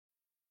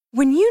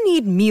When you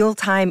need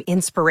mealtime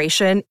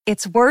inspiration,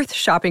 it's worth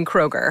shopping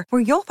Kroger,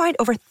 where you'll find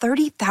over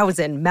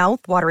 30,000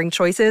 mouth-watering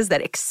choices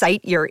that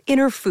excite your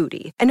inner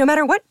foodie. And no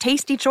matter what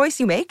tasty choice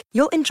you make,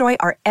 you'll enjoy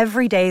our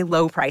everyday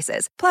low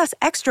prices, plus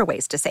extra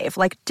ways to save,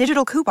 like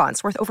digital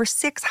coupons worth over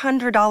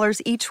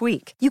 $600 each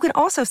week. You can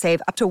also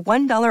save up to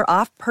 $1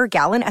 off per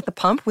gallon at the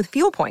pump with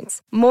fuel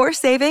points. More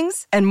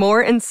savings and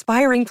more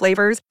inspiring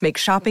flavors make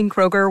shopping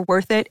Kroger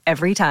worth it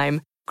every time.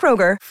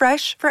 Kroger,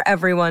 fresh for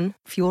everyone.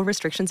 Fuel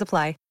restrictions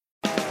apply.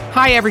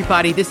 Hi,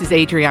 everybody. This is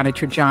Adriana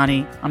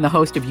Trajani. I'm the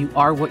host of You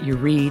Are What You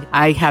Read.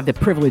 I have the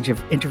privilege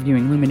of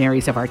interviewing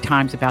luminaries of our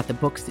times about the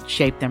books that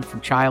shaped them from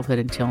childhood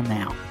until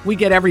now. We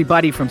get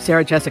everybody from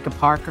Sarah Jessica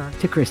Parker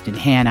to Kristen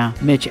Hanna,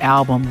 Mitch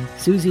Albom,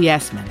 Susie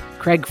Essman,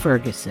 Craig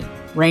Ferguson,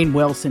 Rainn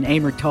Wilson,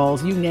 Amor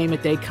Tolls, you name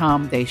it, they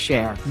come, they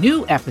share.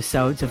 New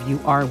episodes of You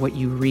Are What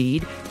You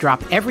Read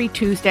drop every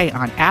Tuesday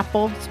on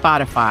Apple,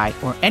 Spotify,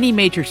 or any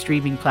major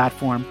streaming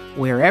platform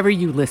wherever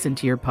you listen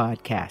to your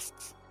podcasts.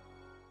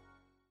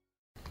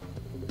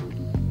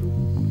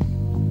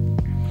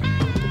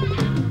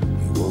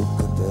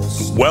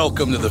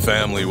 Welcome to the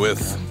family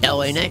with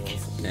L.A. Nick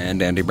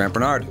and Andy Brant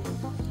Bernard.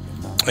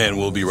 And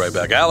we'll be right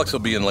back. Alex will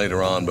be in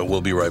later on, but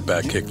we'll be right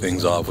back, kick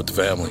things off with the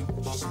family.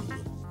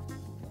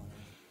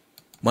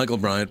 Michael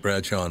Bryant,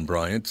 Bradshaw and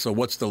Bryant. So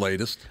what's the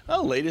latest?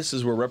 Well, the latest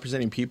is we're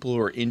representing people who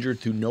are injured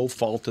through no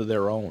fault of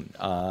their own.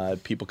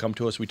 People come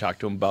to us. We talk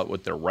to them about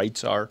what their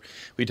rights are.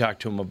 We talk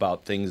to them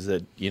about things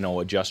that,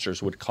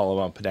 adjusters would call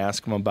them up and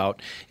ask them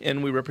about.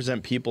 And we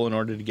represent people in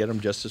order to get them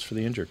justice for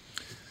the injured.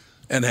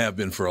 And have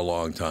been for a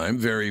long time.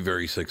 Very,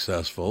 very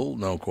successful,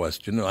 no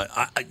question.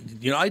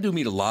 I do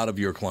meet a lot of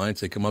your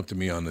clients. They come up to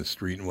me on the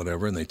street and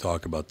whatever, and they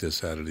talk about this,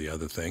 that, or the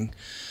other thing.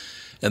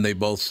 And they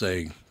both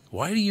say,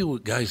 why do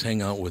you guys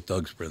hang out with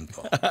Doug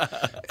Sprinthal?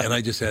 And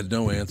I just had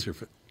no answer.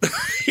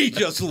 He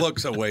just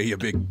looks away, you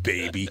big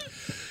baby.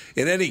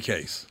 In any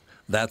case,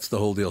 that's the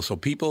whole deal. So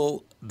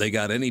people, they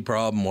got any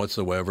problem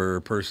whatsoever,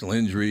 personal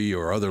injury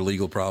or other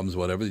legal problems,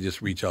 whatever, they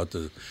just reach out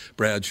to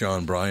Bradshaw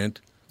and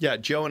Bryant. Yeah,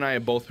 Joe and I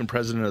have both been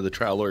president of the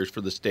trial lawyers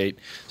for the state,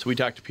 so we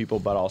talk to people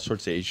about all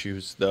sorts of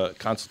issues. The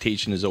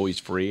consultation is always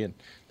free, and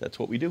that's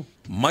what we do.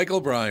 Michael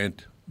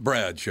Bryant,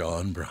 Bradshaw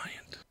and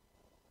Bryant.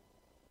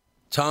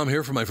 Tom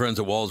here from my friends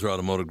at Walser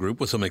Automotive Group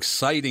with some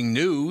exciting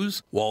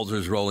news.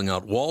 Walser's rolling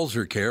out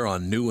Walser Care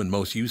on new and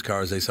most used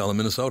cars they sell in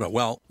Minnesota.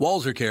 Well,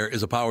 Walser Care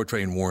is a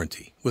powertrain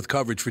warranty with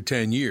coverage for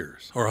 10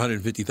 years or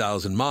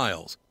 150,000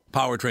 miles.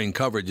 Powertrain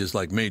coverage is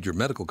like major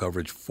medical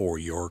coverage for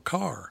your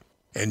car.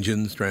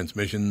 Engines,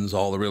 transmissions,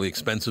 all the really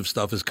expensive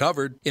stuff is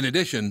covered. In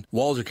addition,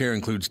 Walser Care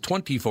includes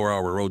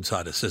 24-hour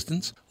roadside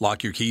assistance.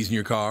 Lock your keys in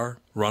your car,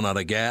 run out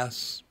of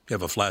gas, you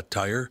have a flat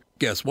tire.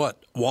 Guess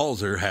what?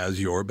 Walser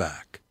has your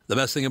back. The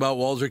best thing about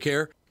Walser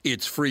Care,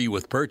 it's free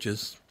with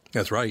purchase.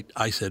 That's right,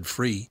 I said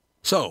free.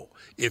 So,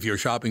 if you're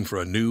shopping for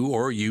a new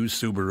or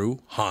used Subaru,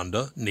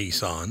 Honda,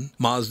 Nissan,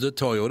 Mazda,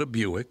 Toyota,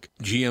 Buick,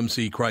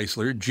 GMC,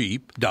 Chrysler,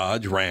 Jeep,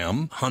 Dodge,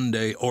 Ram,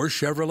 Hyundai, or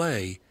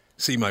Chevrolet,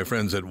 see my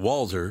friends at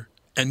Walser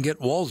and get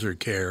Walser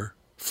Care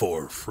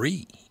for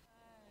free.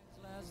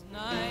 Last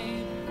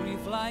night,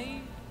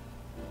 pre-flight,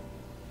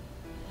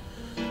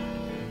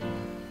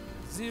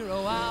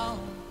 0 hour.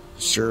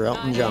 Sir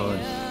Elton John.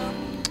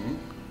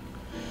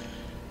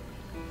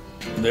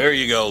 There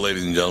you go,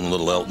 ladies and gentlemen,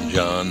 little Elton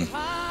John.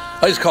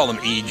 I just call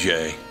him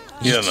EJ.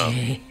 You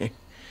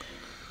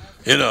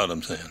know what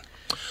I'm saying.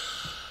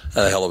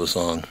 A hell of a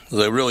song. It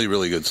was a really,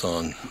 really good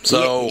song.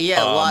 So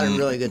yeah, a lot of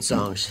really good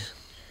songs.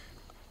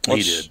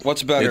 He did.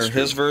 What's better,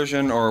 his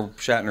version or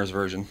Shatner's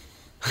version?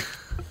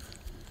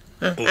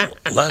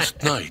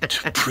 Last night,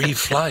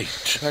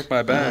 pre-flight. Check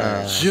my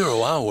bag.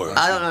 0 hour.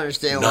 I don't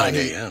understand why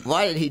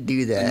did he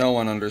do that? No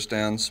one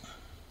understands.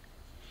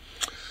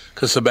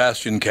 Because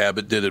Sebastian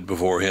Cabot did it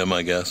before him,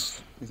 I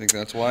guess. You think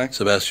that's why?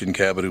 Sebastian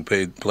Cabot, who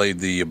played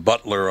the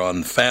butler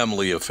on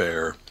Family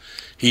Affair,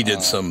 he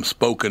did some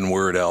spoken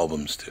word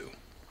albums too.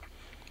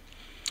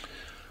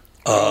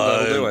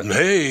 That'll do it.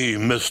 Hey,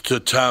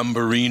 Mr.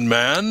 Tambourine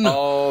Man.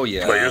 Oh,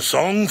 yeah. Play a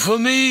song for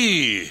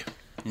me.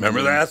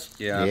 Remember that?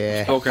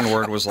 Yeah. Spoken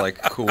word was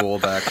cool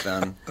back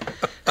then.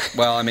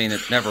 Well, I mean,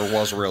 it never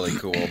was really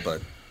cool,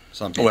 but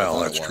some people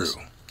thought that's it was.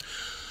 true.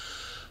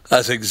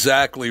 That's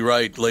exactly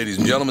right, ladies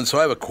and gentlemen. So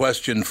I have a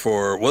question this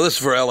is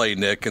for L.A.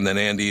 Nick, and then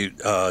Andy,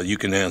 you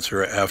can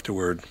answer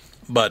afterward.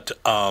 But,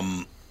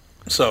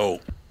 so,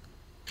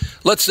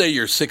 let's say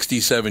you're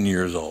 67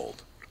 years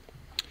old.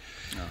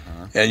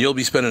 And you'll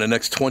be spending the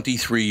next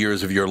 23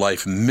 years of your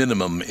life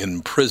minimum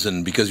in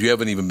prison because you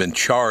haven't even been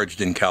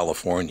charged in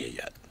California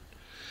yet.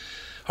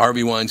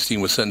 Harvey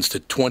Weinstein was sentenced to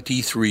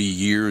 23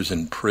 years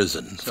in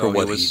prison for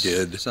what he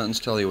did.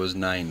 Sentenced till he was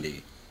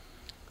 90.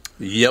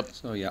 Yep.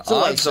 So,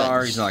 odds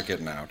are he's not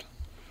getting out.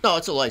 No,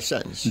 it's a life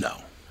sentence. No.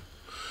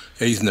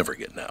 He's never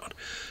getting out.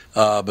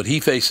 But he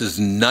faces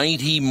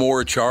 90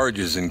 more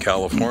charges in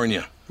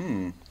California.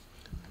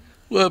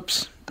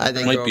 Whoops. I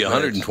think it might be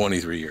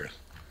 123 years.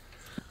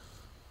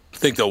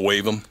 Think they'll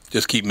waive him?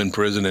 Just keep him in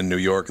prison in New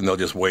York and they'll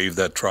just waive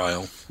that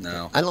trial?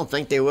 No. I don't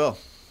think they will.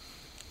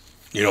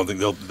 You don't think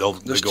they'll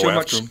There's go too after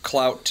much him?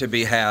 clout to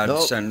be had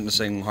Nope.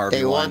 sentencing Harvey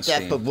They want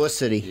Weinstein. that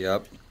publicity.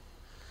 Yep.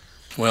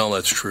 Well,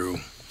 that's true.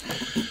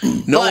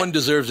 No But- one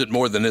deserves it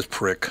more than this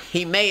prick.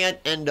 He may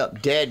end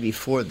up dead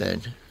before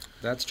then.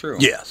 That's true.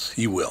 Yes,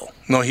 he will.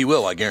 No, he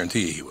will. I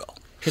guarantee you he will.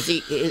 Because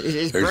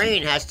his There's-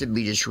 brain has to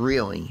be just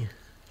reeling.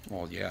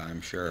 Well, yeah,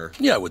 I'm sure.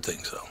 Yeah, I would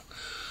think so.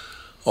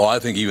 Oh, I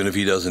think even if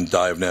he doesn't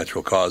die of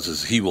natural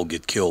causes, he will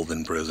get killed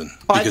in prison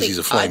because he's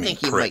a I flaming think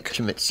he prick. might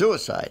commit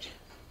suicide.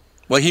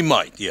 Well, he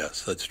might.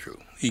 Yes, that's true.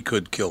 He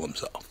could kill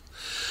himself.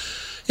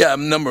 Yeah,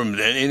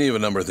 any of a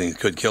number of things.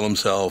 Could kill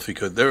himself. He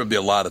could. There would be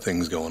a lot of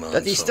things going on.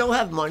 Does he so- still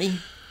have money?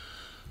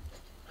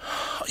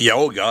 Yeah.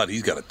 Oh God,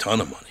 he's got a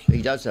ton of money.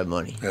 He does have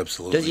money.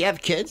 Absolutely. Does he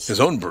have kids? His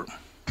own broom.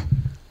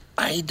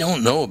 I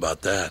don't know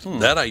about that.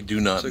 That I do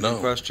not That's a know.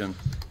 good question.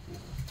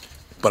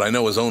 But I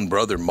know his own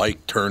brother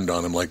Mike turned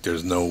on him like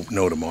there's no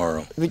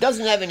tomorrow. If he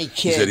doesn't have any said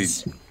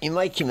kids, he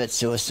might commit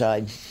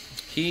suicide.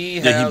 He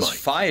Yeah, he has might.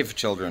 5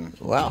 children.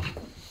 Wow.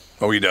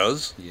 Oh, he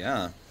does?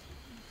 Yeah.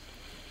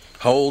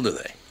 How old are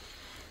they?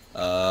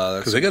 That's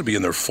Because they got to be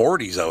in their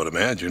 40s, I would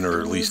imagine, or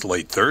at least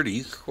late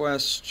 30s. a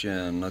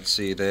question. Let's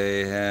see.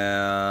 They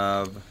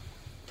have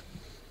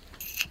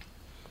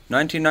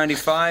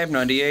 1995,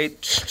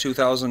 98,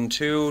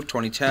 2002,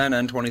 2010,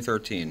 and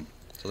 2013.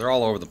 So they're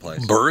all over the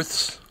place.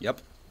 Births? Yep.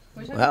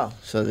 Wow.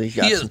 So he's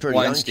got He some is pretty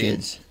Weinstein. young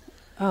kids.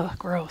 Oh,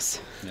 gross.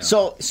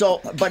 Yeah.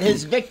 But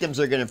his victims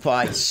are going to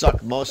probably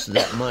suck most of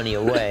that money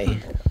away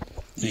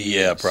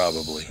Yeah,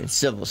 probably. in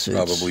civil suits.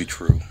 Probably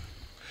true.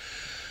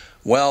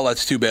 Well,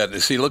 that's too bad.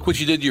 See, look what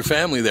you did to your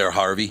family there,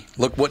 Harvey.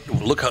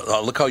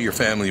 Look how your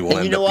family will And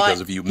you end know up what?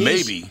 because of you.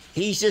 Maybe.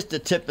 He's just the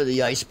tip of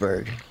the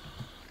iceberg.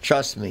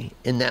 Trust me,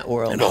 in that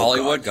world. In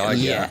Hollywood, God,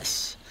 yeah.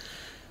 Yes.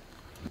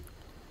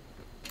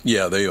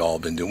 Yeah, they've all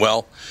been doing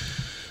well.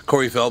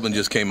 Corey Feldman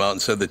just came out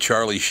and said that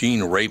Charlie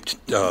Sheen raped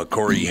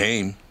Corey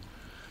Haim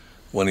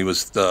when he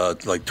was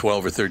like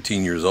 12 or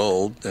 13 years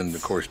old, and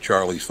of course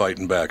Charlie's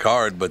fighting back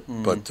hard. But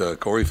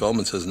Corey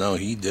Feldman says no,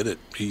 he did it.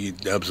 He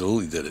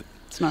absolutely did it.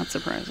 It's not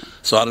surprising.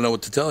 So I don't know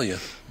what to tell you.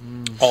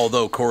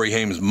 Although Corey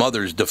Haim's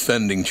mother's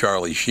defending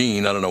Charlie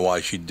Sheen, I don't know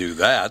why she'd do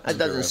that. That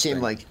doesn't seem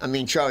like. I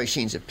mean, Charlie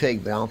Sheen's a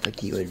pig, but I don't think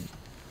he would.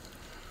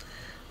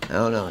 I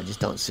don't know. I just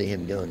don't see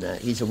him doing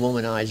that. He's a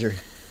womanizer.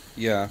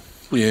 Yeah.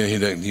 Yeah,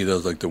 he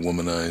does like to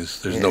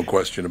womanize. There's no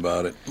question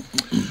about it.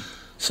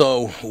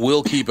 So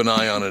we'll keep an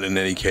eye on it in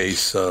any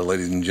case,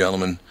 ladies and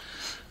gentlemen.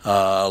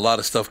 A lot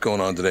of stuff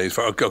going on today.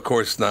 Of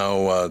course,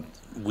 now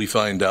we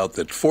find out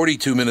that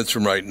 42 minutes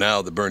from right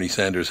now, that Bernie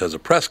Sanders has a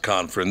press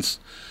conference.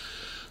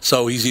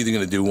 So he's either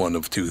going to do one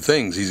of two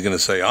things. He's going to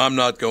say, I'm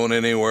not going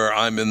anywhere.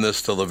 I'm in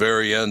this till the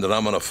very end, and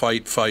I'm going to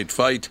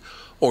fight.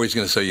 Or he's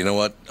going to say, you know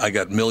what? I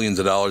got millions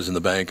of dollars in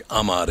the bank.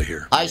 I'm out of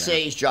here. I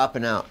say he's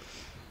dropping out.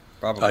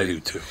 Probably. I do,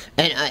 too.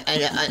 And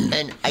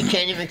I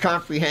can't even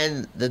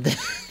comprehend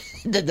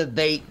the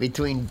debate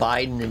between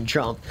Biden and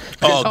Trump.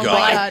 Oh, my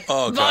God. God.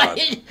 Oh, God.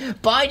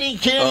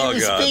 Biden can't Oh,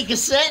 even God. speak a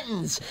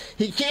sentence.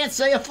 He can't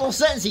say a full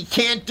sentence. He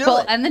can't do Well,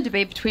 it. and the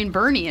debate between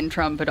Bernie and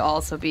Trump would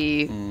also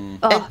be. And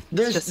Oh,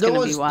 it's just going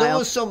to be there wild.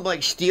 was some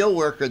like steel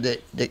worker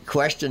that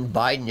questioned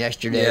Biden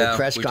yesterday at Yeah, a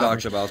press we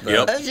conference. talked about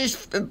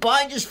that. Yep.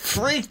 Biden just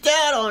freaked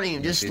out on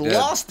him, just he did.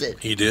 lost it.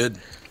 He did.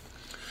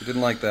 He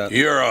didn't like that.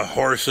 You're a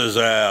horse's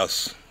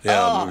ass.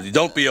 Yeah, Oh.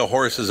 don't be a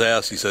horse's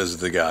ass, he says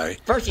to the guy.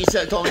 First he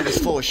told him he was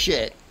full of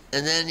shit,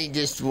 and then he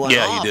just went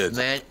Yeah, he off, did.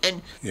 man.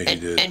 And, Yeah, he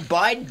did. and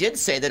Biden did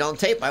say that on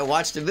tape. I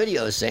watched the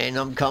video saying,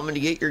 "I'm coming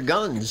to get your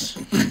guns."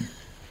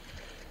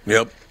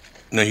 Yep.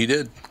 No, he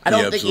did. I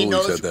don't think he absolutely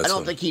knows. said that. I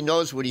don't think he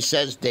knows what he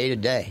says day to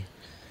day.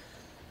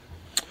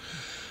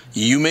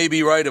 You may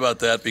be right about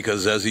that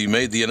because as he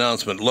made the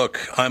announcement, look,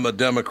 I'm a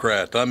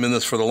Democrat. I'm in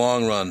this for the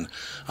long run.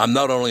 I'm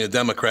not only a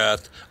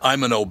Democrat,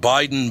 I'm an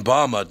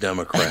O'Biden-Bama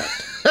Democrat.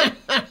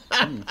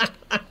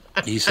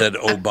 He said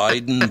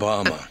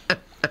O'Biden-Bama.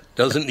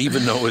 Doesn't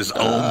even know his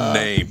own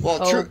name. Well,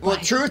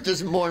 Biden. truth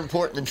is more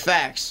important than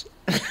facts.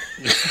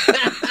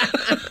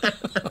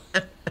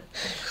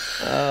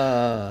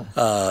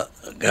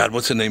 God,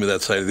 what's the name of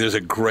that site? There's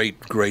a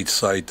great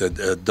site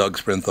that Doug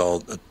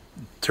Sprinthal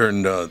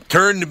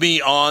turned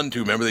me on to.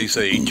 Remember they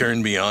say he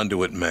turned me on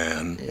to it,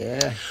 man.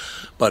 Yeah.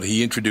 But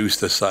he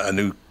introduced a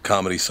new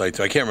comedy site.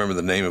 I can't remember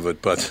the name of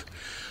it, but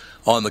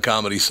on the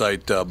comedy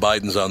site,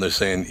 Biden's on there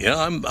saying, "Yeah,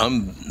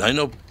 I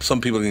know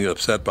some people can get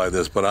upset by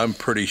this, but I'm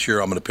pretty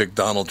sure I'm going to pick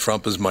Donald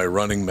Trump as my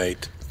running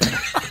mate."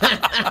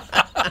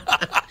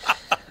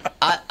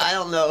 I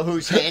don't know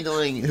who's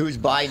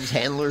Biden's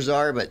handlers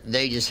are, but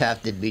they just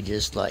have to be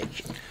just like,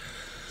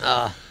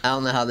 I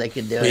don't know how they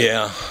can do it.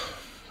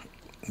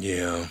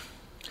 Yeah.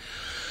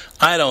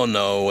 I don't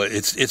know.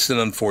 It's an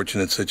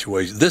unfortunate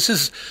situation. This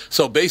is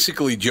so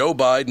basically Joe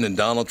Biden and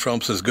Donald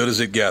Trump's as good as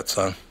it gets,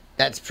 huh?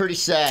 That's pretty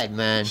sad,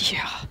 man.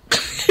 Yeah.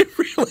 It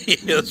really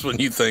is when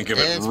you think of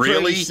it. It's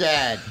Really? pretty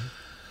sad.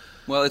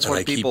 Well, it's And what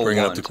I keep people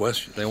bringing up want. the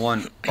question. They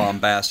want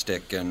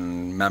bombastic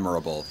and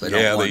memorable. They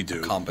don't Yeah, want they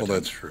do. competent. Well,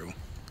 that's true.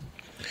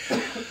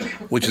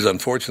 which is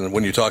unfortunate.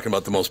 When you're talking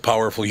about the most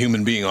powerful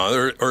human being on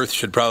Earth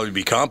should probably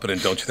be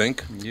competent, don't you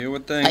think? You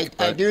would think.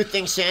 I do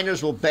think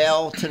Sanders will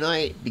bail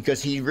tonight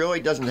because he really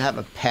doesn't have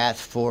a path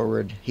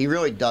forward. He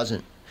really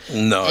doesn't.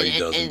 No, he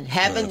doesn't. And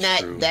having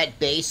That's true. that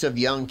base of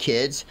young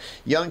kids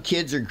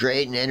are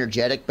great and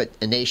energetic,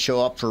 and they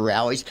show up for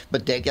rallies.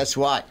 But guess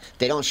what?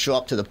 They don't show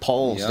up to the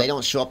polls. Yep. They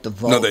don't show up to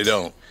vote. No, they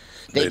don't.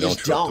 They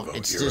just show up to don't. vote.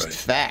 It's You're just right.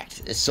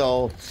 fact.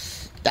 So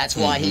that's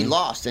why he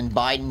lost. And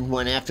Biden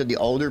went after the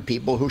older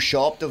people who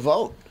show up to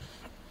vote.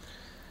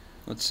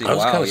 Let's see. I was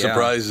wow, kind of yeah.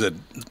 surprised that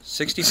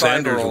 65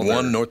 Sanders or older.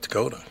 won North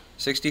Dakota.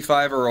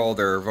 65 or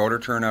older, voter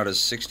turnout is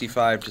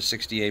 65 to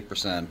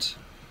 68%.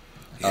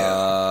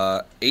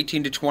 Yeah.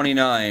 18 to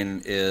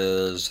 29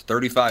 is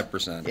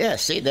 35%. Yeah,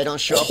 see, they don't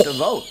show up to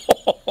vote.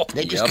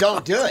 They just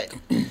don't do it.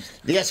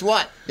 Guess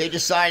what? They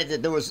decided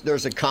that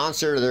there's a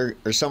concert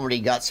or somebody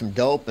got some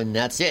dope, and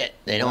that's it.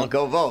 They don't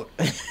go vote.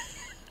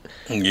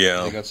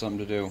 Yeah. They got something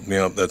to do.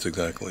 Yeah, that's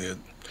exactly it.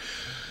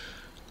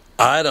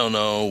 I don't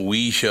know.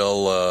 We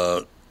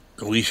shall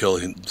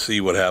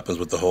see what happens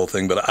with the whole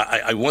thing. But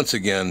I once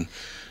again,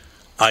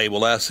 I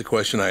will ask the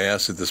question I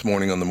asked it this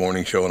morning on the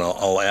morning show, and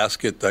I'll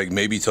ask it like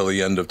maybe till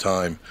the end of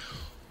time.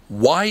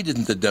 Why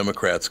didn't the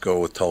Democrats go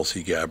with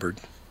Tulsi Gabbard?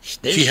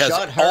 She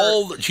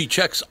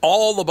checks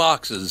all the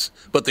boxes,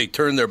 but they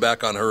turn their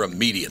back on her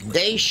immediately.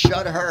 They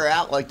shut her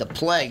out like the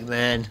plague,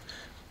 man.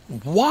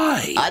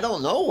 Why? I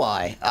don't know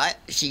why.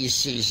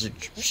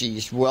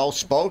 She's well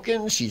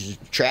spoken. She's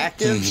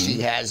attractive.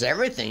 She has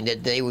everything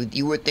that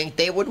you would think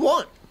they would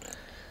want.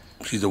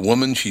 She's a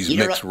woman. She's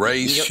mixed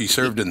race. She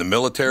served in the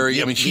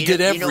military. I mean, she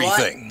did everything. You know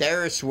what?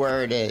 There's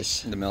where it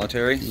is. The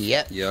military?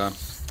 Yep. Yeah.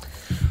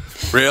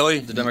 Really?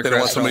 The They don't want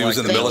Democrats somebody don't who's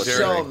in like the the Think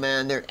military? so,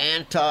 man. They're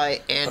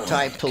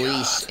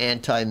anti-police,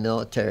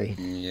 anti-military.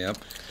 Yep.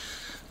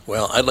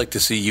 Well, I'd like to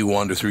see you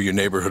wander through your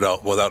neighborhood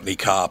without any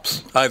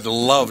cops. I'd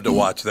love to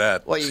watch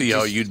that. Well, See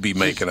how you'd be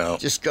making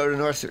out. Just go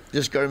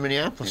to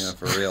Minneapolis. Yeah,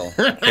 for real.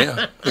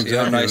 Yeah, See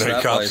how nice There are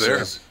that cops place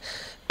there. is.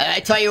 I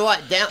tell you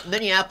what,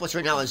 Minneapolis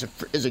right now is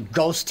a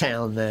ghost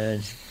town,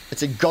 man.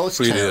 It's a ghost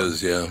town. It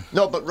is, yeah.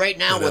 No, but right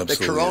now It with the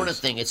absolutely Corona is.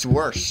 thing, it's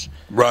worse.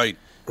 Right.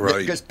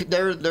 Because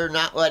they're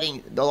not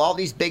letting all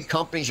these big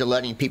companies are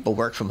letting people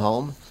work from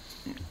home.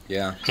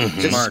 Yeah. The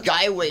Smart.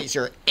 skyways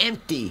are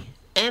empty.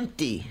 Yeah,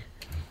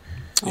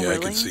 I really?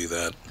 can see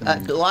that.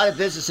 A lot of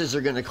businesses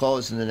are going to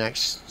close in the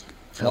next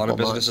A lot couple of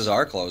businesses months.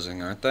 are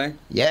closing, aren't they?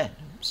 Yeah.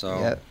 So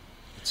Yeah.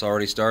 it's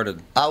already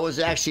started. I was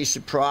actually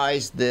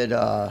surprised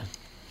that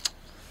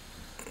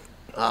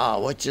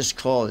what just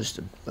closed?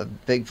 A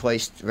big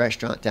place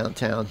restaurant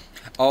downtown.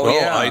 Oh,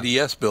 yeah.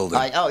 IDS building.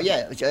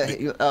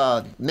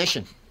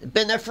 Mission.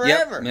 Been there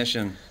forever. Yep.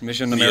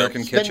 Mission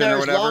American It's been Kitchen there or as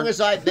whatever. long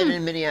as I've been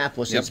in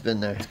Minneapolis. Yep. It's been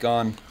there. It's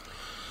gone.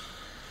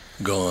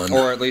 Gone.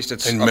 Or at least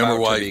it's And remember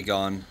about why- to be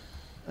gone.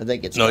 I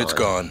think it's No, gone. it's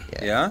gone.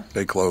 Yeah?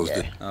 They closed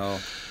it. Oh.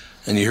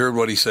 And you heard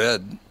what he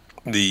said.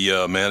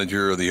 The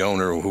manager or the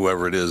owner or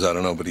whoever it is, I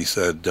don't know, but he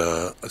said,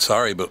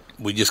 sorry, but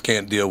we just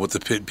can't deal with the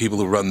people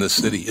who run this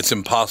city. It's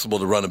impossible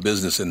to run a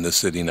business in this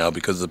city now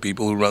because of the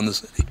people who run the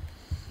city.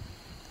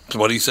 That's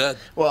what he said.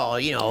 Well,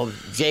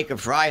 Jacob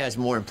Fry has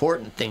more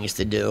important things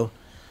to do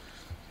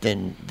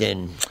than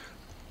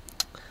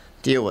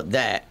deal with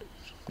that.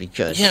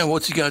 Because Yeah,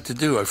 what's he got to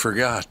do? I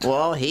forgot.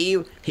 well, he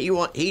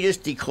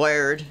just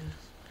declared.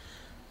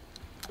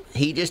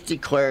 He just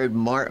declared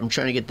March. I'm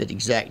trying to get the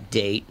exact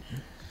date.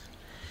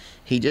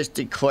 He just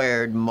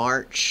declared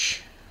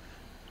March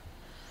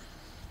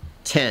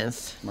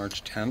 10th.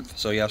 March 10th.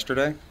 So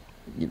yesterday?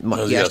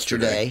 was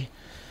yesterday.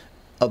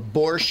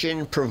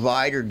 Abortion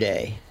Provider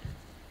Day.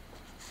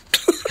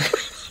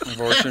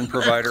 Abortion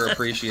Provider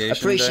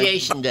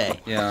Appreciation Day. Day.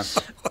 Yeah.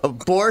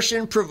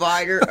 Abortion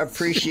Provider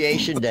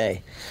Appreciation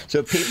Day.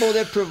 So people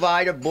that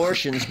provide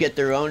abortions get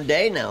their own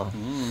day now.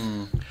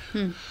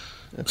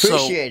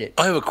 Appreciate it.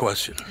 I have a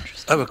question.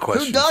 Who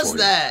does for you.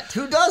 that?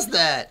 Who does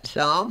that,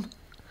 Tom?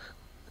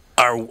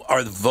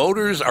 Are the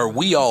voters? Are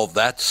we all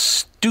that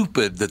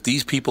stupid that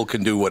these people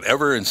can do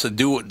whatever and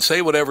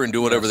say whatever and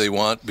do whatever they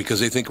want because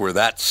they think we're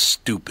that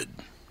stupid?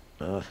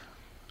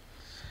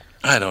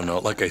 I don't know.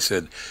 Like I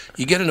said,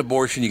 you get an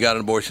abortion, you got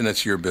an abortion.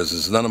 That's your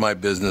business. None of my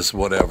business.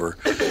 Whatever.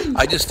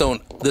 I just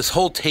don't. This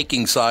whole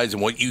taking sides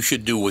and what you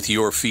should do with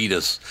your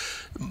fetus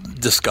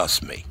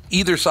disgusts me.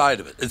 Either side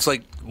of it. It's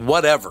like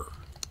whatever.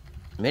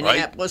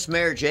 Minneapolis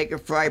Mayor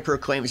Jacob Fry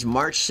proclaims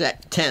March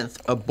 10th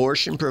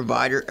Abortion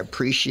Provider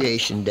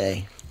Appreciation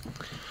Day.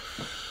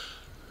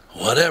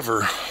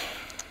 Whatever.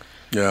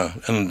 Yeah,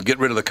 and get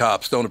rid of the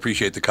cops. Don't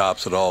appreciate the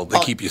cops at all. They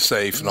keep you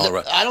safe and all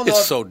that. I don't know.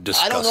 It's so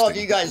disgusting. I don't know if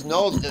you guys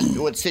know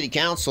what City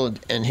Council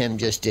and him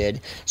just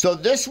did. So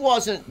this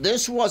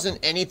wasn't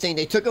anything.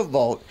 They took a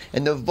vote,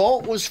 and the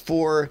vote was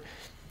for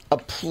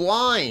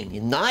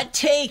applying, not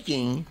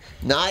taking,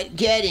 not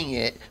getting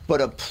it,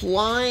 but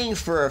applying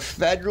for a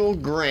federal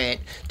grant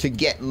to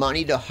get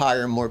money to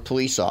hire more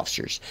police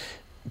officers.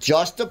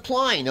 Just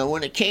applying. Now,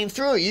 when it came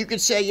through, you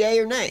could say yay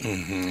or nay.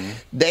 Mm-hmm.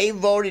 They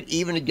voted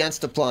even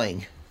against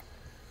applying.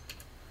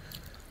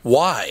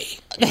 Why?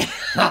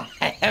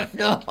 I have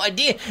no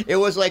idea. It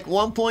was like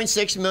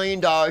 $1.6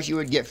 million you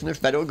would get from the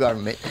federal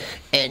government,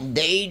 and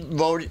they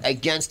voted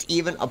against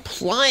even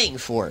applying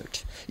for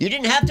it. You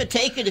didn't have to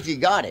take it if you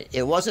got it.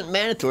 It wasn't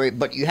mandatory,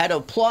 but you had to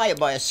apply it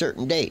by a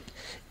certain date.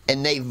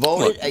 And they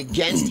voted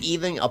against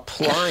even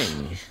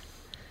applying.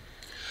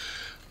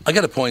 I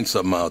got to point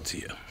something out to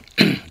you.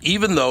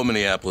 Even though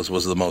Minneapolis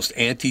was the most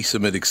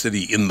anti-Semitic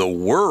city in the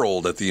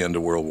world at the end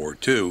of World War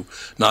II,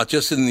 not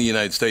just in the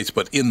United States,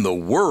 but in the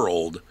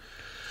world,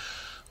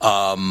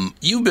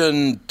 you've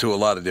been to a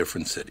lot of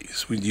different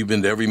cities. You've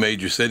been to every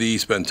major city,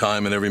 spent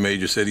time in every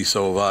major city,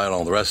 so have I, and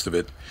all the rest of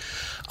it.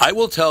 I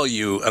will tell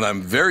you, and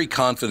I'm very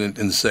confident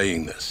in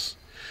saying this,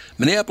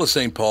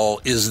 Minneapolis-St.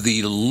 Paul is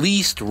the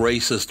least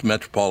racist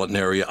metropolitan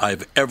area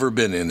I've ever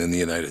been in the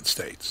United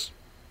States.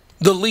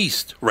 The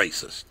least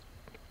racist.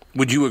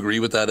 Would you agree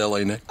with that,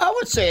 L.A. Nick? I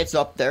would say it's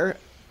up there.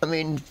 I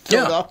mean,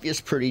 Philadelphia's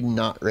pretty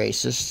not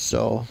racist,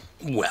 so...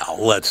 Well,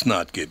 let's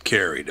not get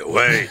carried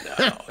away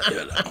now,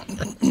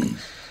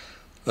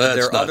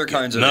 There are other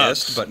kinds of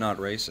ist, but not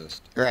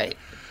racist. Right.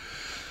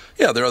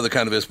 Yeah, there are other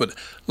kind of ist, but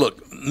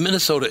look,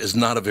 Minnesota is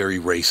not a very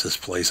racist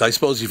place. I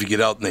suppose if you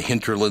get out in the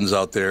hinterlands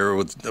out there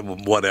with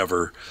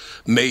whatever,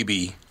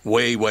 maybe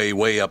way, way,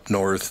 way up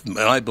north, and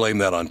I blame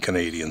that on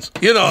Canadians.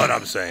 You know what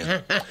I'm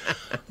saying?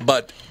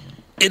 But...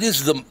 It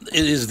is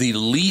the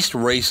least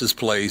racist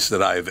place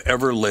that I've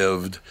ever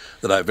lived,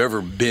 that I've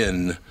ever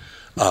been,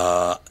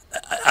 and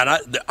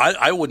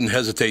I wouldn't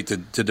hesitate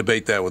to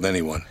debate that with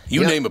anyone.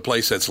 You name a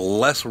place that's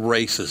less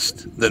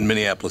racist than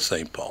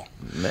Minneapolis-St. Paul,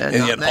 Man,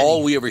 and yet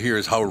all we ever hear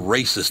is how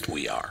racist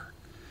we are.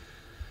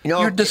 You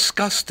know, you're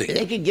disgusting.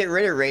 They could get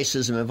rid of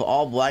racism if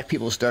all black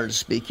people started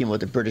speaking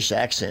with a British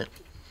accent.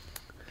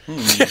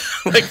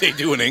 Like they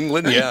do in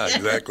England? Yeah,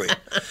 exactly.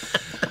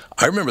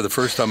 I remember the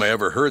first time I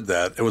ever heard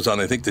that. It was on,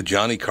 I think, the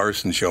Johnny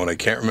Carson show, and I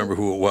can't remember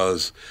who it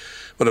was.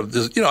 But,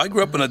 I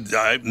grew up in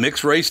a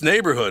mixed-race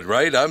neighborhood,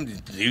 right?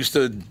 I'm used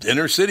to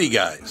inner-city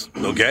guys,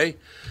 okay?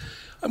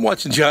 I'm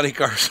watching Johnny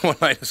Carson one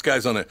night. This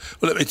guy's on it.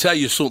 Well, let me tell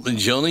you something,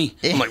 Johnny.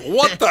 I'm like,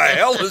 what the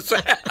hell is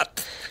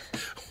that?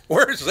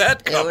 Where's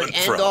that coming from?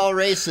 It would end all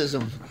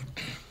racism.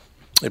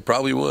 It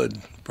probably would.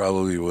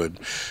 Probably would.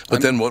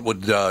 But then what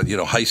would,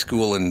 high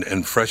school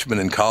and freshmen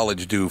in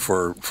college do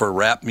for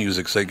rap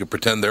music so they could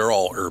pretend they're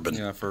all urban?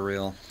 Yeah, for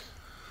real.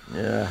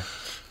 Yeah.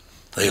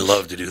 They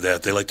love to do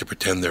that. They like to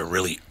pretend they're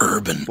really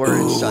urban.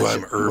 We're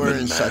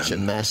urban, such a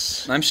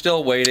mess. I'm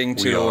still waiting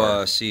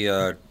to see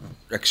a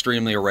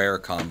extremely rare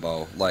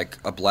combo, like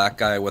a black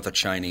guy with a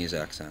Chinese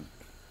accent.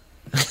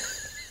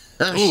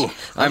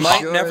 I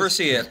might never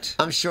see it.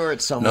 I'm sure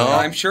it's somewhere. No,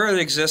 I'm sure it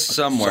exists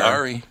somewhere.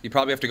 Sorry. You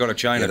probably have to go to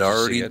China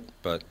to see it,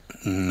 but...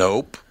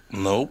 Nope.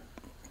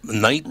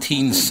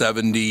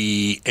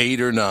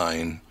 1978 or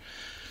 9,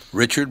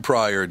 Richard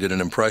Pryor did an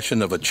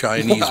impression of a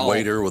Chinese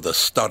waiter with a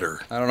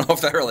stutter. I don't know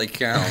if that really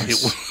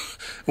counts. It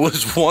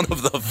was one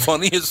of the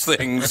funniest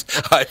things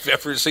I've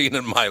ever seen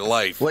in my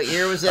life. What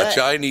year was that? A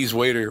Chinese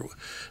waiter,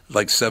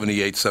 like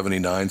 78,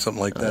 79, something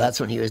like that.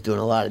 That's when he was doing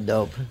a lot of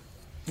dope.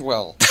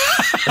 Well...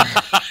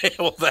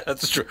 Well,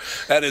 that's true.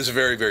 That is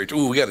very, very true.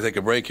 Ooh, we got to take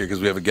a break here because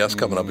we have a guest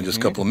coming up in just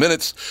a couple of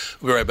minutes.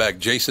 We'll be right back.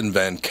 Jason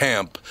Van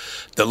Camp,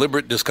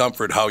 Deliberate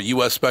Discomfort, How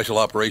U.S. Special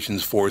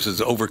Operations Forces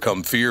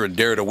Overcome Fear and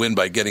Dare to Win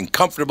by Getting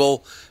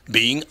Comfortable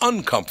Being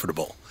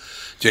Uncomfortable.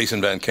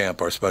 Jason Van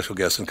Camp, our special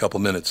guest in a couple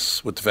of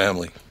minutes with the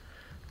family.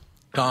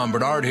 Tom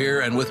Bernard here,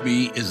 and with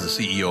me is the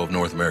CEO of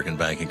North American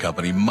Banking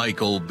Company,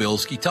 Michael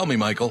Bilski. Tell me,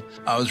 Michael,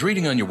 I was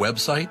reading on your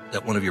website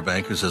that one of your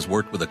bankers has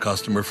worked with a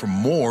customer for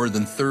more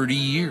than 30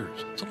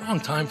 years. It's a long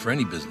time for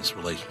any business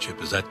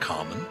relationship. Is that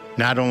common?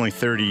 Not only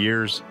 30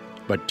 years,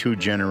 but 2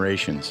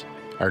 generations.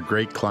 Our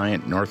great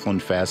client,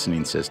 Northland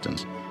Fastening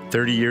Systems.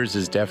 30 years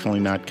is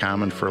definitely not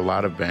common for a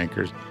lot of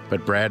bankers,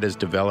 but Brad has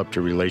developed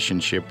a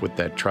relationship with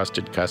that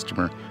trusted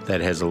customer that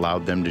has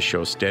allowed them to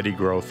show steady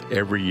growth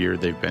every year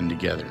they've been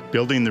together.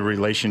 Building the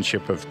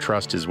relationship of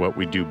trust is what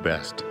we do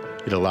best.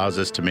 It allows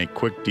us to make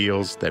quick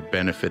deals that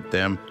benefit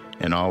them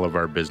and all of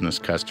our business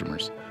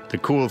customers. The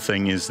cool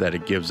thing is that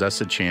it gives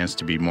us a chance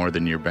to be more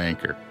than your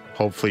banker,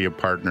 hopefully a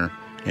partner,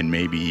 and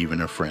maybe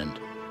even a friend.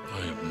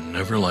 I have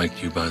never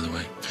liked you, by the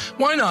way.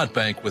 Why not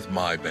bank with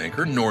my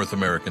banker, North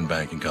American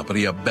Banking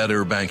Company, a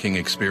better banking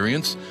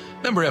experience?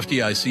 Member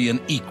FDIC, an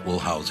equal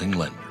housing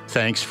lender.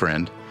 Thanks,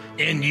 friend.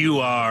 And you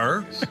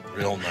are?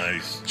 Real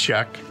nice.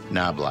 Chuck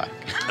Knobloch.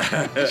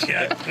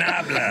 Chuck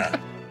Knobloch.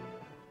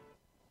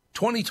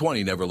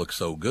 2020 never looked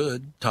so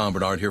good. Tom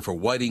Bernard here for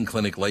Whiting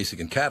Clinic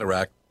LASIK and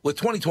Cataract. With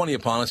 2020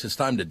 upon us, it's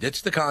time to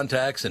ditch the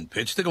contacts and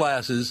pitch the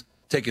glasses.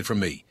 Take it from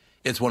me.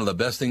 It's one of the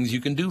best things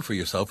you can do for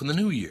yourself in the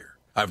new year.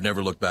 I've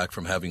never looked back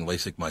from having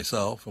LASIK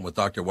myself, and with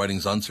Dr.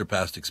 Whiting's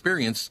unsurpassed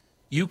experience,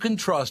 you can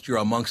trust you're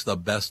amongst the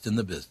best in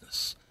the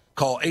business.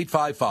 Call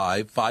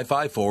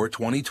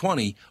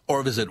 855-554-2020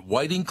 or visit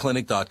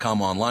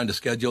whitingclinic.com online to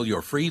schedule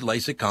your free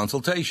LASIK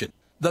consultation.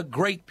 The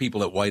great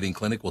people at Whiting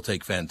Clinic will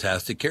take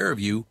fantastic care of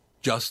you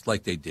just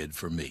like they did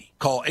for me.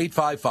 Call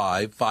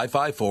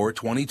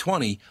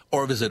 855-554-2020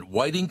 or visit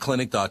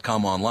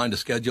whitingclinic.com online to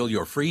schedule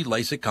your free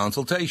LASIK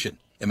consultation.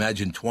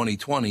 Imagine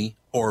 2020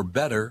 or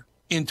better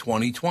in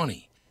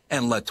 2020.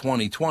 And let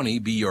 2020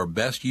 be your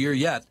best year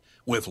yet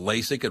with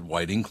LASIK at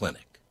Whiting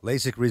Clinic.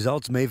 LASIK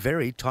results may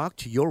vary. Talk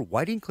to your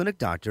Whiting Clinic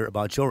doctor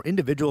about your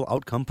individual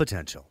outcome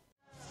potential.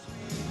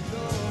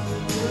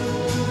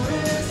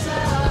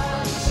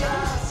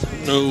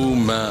 Oh,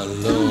 my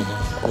Lord.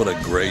 What a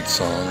great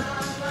song.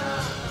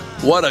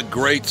 What a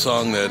great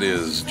song that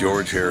is.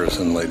 George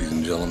Harrison, ladies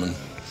and gentlemen.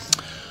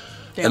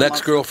 An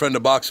ex-girlfriend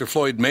of boxer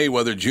Floyd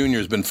Mayweather Jr.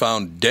 has been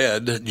found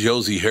dead.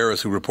 Josie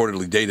Harris, who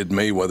reportedly dated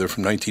Mayweather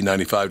from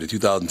 1995 to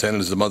 2010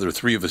 and is the mother of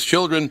 3 of his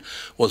children,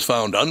 was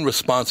found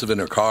unresponsive in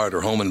her car at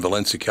her home in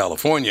Valencia,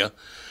 California.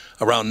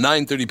 Around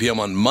 9:30 p.m.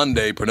 on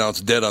Monday,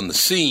 pronounced dead on the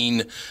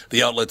scene.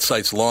 The outlet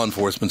cites law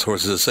enforcement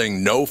sources as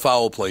saying no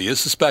foul play is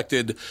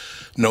suspected.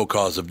 No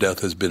cause of death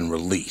has been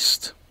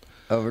released.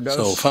 Overdose?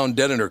 So found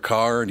dead in her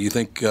car. Do you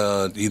think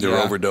either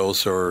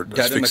overdose or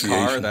dead asphyxiation? in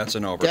the car? That's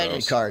an overdose. Dead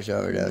in the car is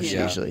overdose,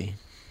 usually.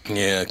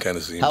 Yeah, it kind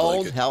of seems How like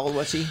old? it. How old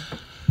was he?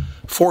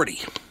 40.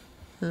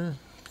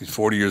 He's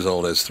 40 years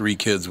old, has 3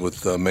 kids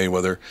with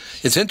Mayweather.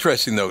 It's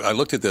interesting, though. I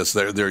looked at this.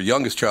 Their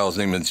youngest child's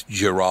name is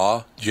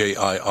Jirah,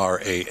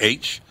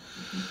 Jirah.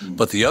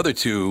 But the other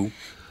 2,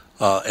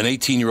 an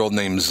 18-year-old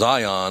named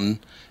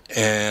Zion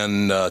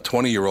and a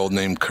 20-year-old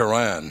named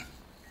Karan.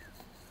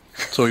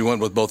 So he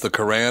went with both the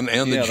Quran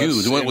and the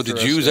Jews. He went with the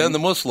Jews and the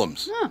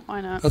Muslims.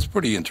 Why not? That's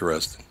pretty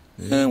interesting.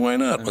 Yeah, why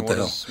not? And What the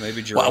hell?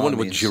 Maybe Well, I wonder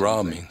what means Jirah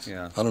something. means.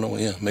 Yeah. I don't know.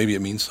 Yeah, maybe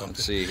it means something.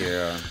 Let's see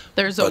here.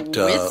 There's a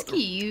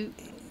whiskey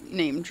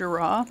named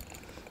Jirah.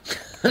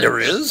 There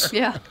is?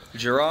 Yeah.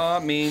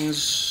 Jirah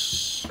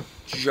means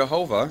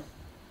Jehovah.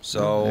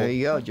 So There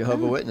you go,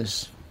 Jehovah's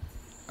Witness.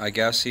 I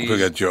guess he. You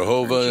got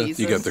Jehovah,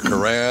 you got the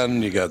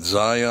Quran, you got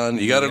Zion,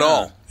 you got it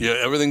all. Yeah,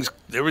 everything's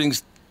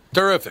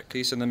terrific.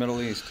 Peace in the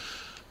Middle East.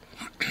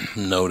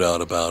 No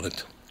doubt about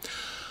it.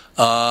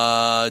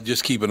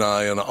 Just keep an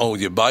eye on.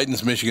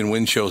 Biden's Michigan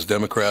win shows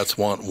Democrats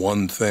want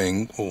one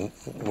thing. Well,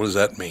 what does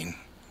that mean?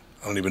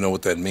 I don't even know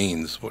what that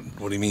means. What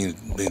do you mean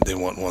they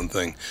want one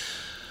thing?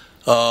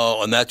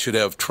 And that should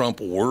have Trump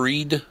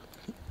worried.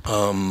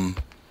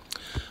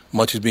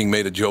 Much is being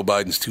made of Joe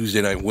Biden's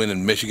Tuesday night win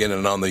in Michigan,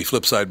 and on the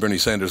flip side, Bernie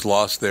Sanders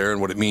lost there and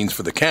what it means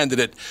for the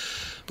candidate.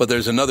 But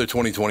there's another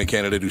 2020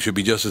 candidate who should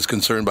be just as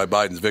concerned by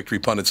Biden's victory.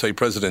 Pundits say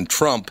President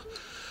Trump,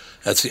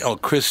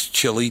 Chris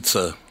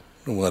Chalitza,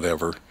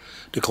 whatever,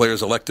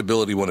 declares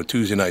electability one of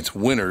Tuesday night's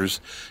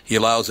winners. He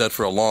allows that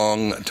for a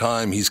long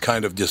time. He's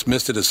kind of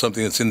dismissed it as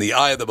something that's in the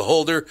eye of the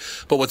beholder.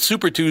 But what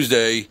Super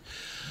Tuesday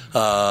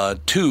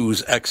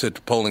 2's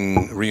exit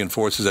polling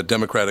reinforces that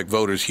Democratic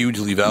voters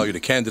hugely valued a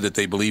candidate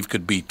they believe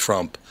could beat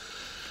Trump.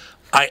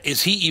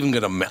 Is he even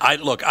going to?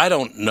 Look, I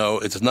don't know.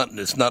 It's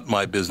not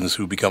my business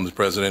who becomes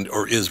president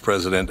or is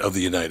president of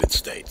the United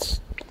States.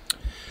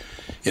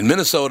 In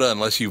Minnesota,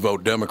 unless you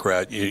vote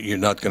Democrat, you're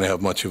not going to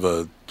have much of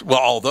a. Well,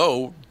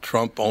 although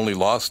Trump only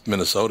lost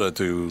Minnesota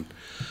to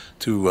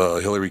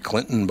Hillary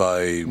Clinton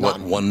by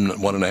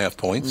 1.5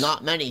 points.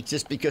 Not many,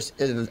 just because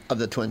of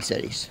the Twin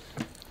Cities.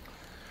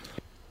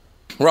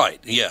 Right,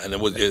 yeah, and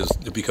is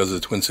because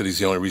of the Twin Cities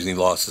the only reason he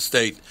lost the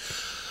state.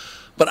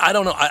 But I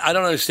don't know. I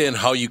don't understand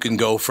how you can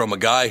go from a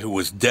guy who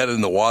was dead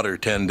in the water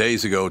 10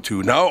 days ago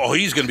to now,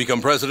 he's going to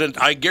become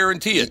president. I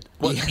guarantee it.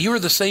 Well, you're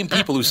the same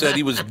people who said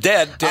he was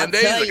dead 10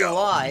 days ago. I'll tell you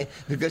why.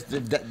 Because the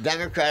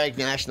Democratic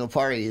National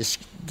Party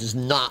does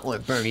not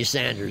want Bernie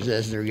Sanders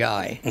as their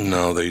guy.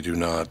 No, they do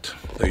not.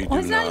 They do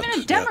he's not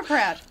even a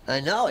Democrat. I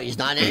know. He's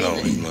not anything.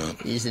 No, he's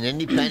not. He's an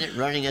independent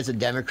running as a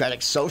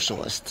Democratic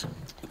socialist.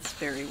 It's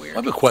very weird. I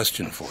have a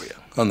question for you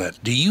on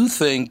that. Do you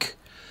think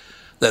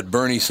that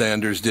Bernie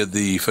Sanders did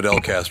the Fidel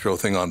Castro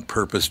thing on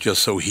purpose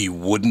just so he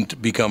wouldn't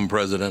become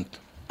president?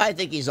 I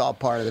think he's all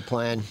part of the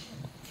plan.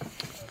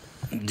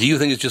 Do you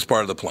think it's just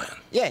part of the plan?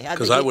 Yeah,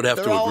 because I would have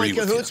to agree with you.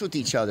 They're all in cahoots with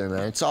each other,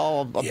 man. It's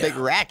all a big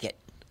racket.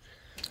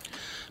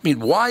 I mean,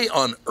 why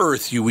on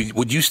earth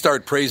would you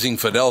start praising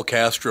Fidel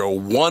Castro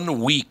 1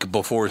 week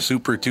before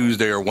Super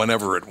Tuesday or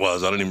whenever it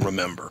was? I don't even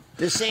remember.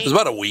 It was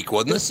about a week,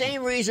 wasn't it? The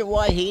same reason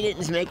why he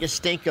didn't make a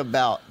stink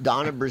about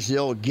Donna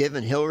Brazile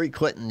giving Hillary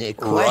Clinton the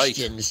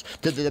questions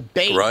to the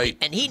debate. Right.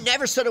 And he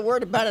never said a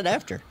word about it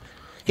after.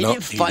 He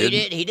didn't fight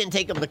it. He didn't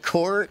take him to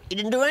court. He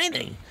didn't do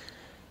anything.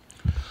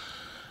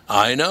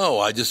 I know.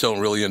 I just don't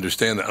really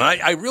understand that. And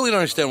I really don't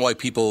understand why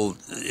people...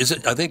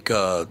 I think...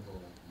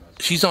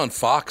 she's on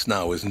Fox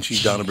now, isn't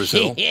she, Donna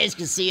Brazile? She is,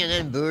 because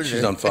CNN booted her.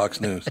 She's on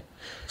Fox News.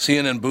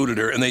 CNN booted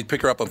her, and they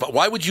pick her up on Fox.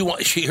 Why would you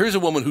want... Here's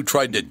a woman who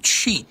tried to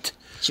cheat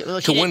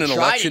to win an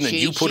election, and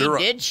you put her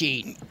up. She did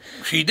cheat.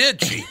 She did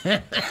cheat.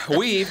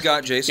 We've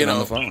got Jason on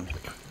the phone.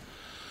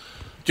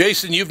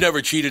 Jason, you've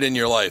never cheated in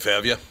your life,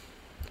 have you?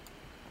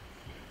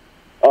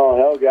 Oh,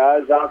 hell,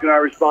 guys. How can I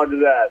respond to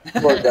that?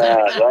 Of course I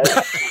have,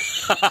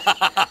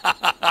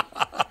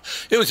 right?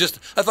 It was just...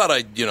 I thought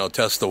I'd,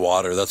 test the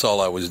water. That's all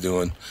I was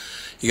doing.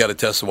 You got to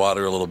test the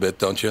water a little bit,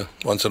 don't you?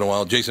 Once in a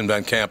while. Jason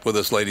Van Camp with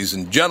us, ladies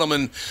and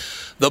gentlemen.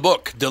 The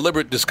book,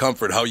 Deliberate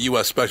Discomfort, How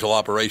U.S. Special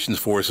Operations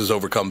Forces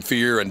Overcome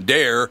Fear and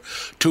Dare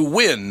to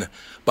Win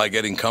by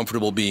Getting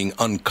Comfortable Being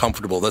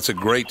Uncomfortable. That's a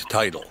great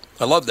title.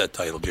 I love that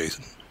title,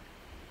 Jason.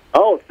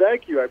 Oh,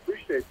 thank you. I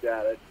appreciate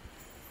that. It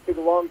took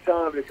a long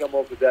time to come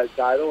up with that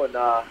title, and,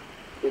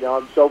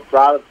 I'm so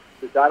proud of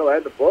the title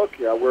and the book.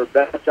 We're a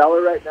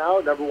bestseller right now,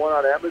 #1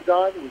 on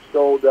Amazon. We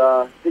sold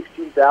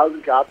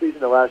 16,000 copies in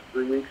the last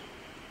 3 weeks.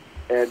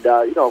 And,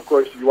 of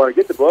course, if you want to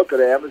get the book, go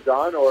to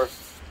Amazon or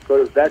go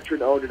to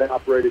veteran-owned and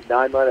operated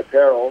 9 Line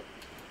Apparel.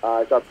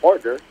 It's our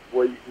partner,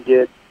 where you can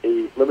get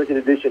a limited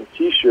edition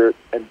T-shirt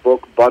and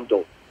book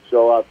bundle.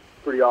 So,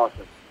 pretty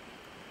awesome.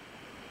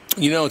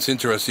 You know, it's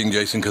interesting,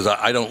 Jason, because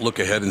I don't look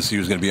ahead and see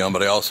who's going to be on,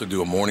 but I also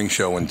do a morning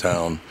show in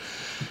town.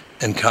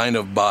 And kind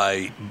of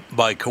by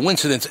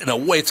coincidence, in a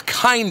way, it's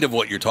kind of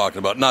what you're talking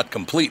about. Not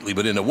completely,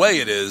 but in a way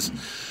it is.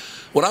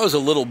 When I was a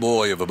little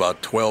boy of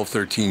about 12,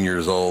 13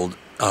 years old,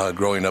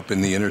 growing up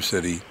in the inner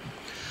city,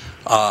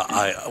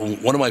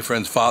 one of my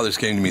friend's fathers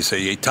came to me and said,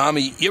 "Hey,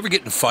 Tommy, you ever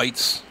get in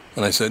fights?"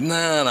 And I said,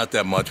 "Nah, not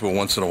that much, but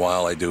once in a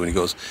while I do." And he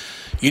goes,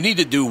 "You need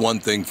to do one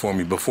thing for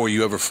me before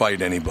you ever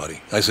fight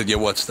anybody." I said, "Yeah,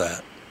 what's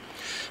that?"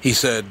 He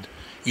said,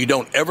 "You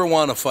don't ever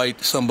want to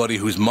fight somebody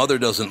whose mother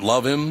doesn't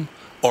love him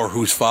or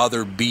whose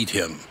father beat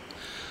him.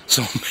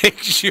 So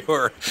make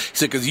sure," he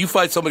said, "because you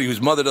fight somebody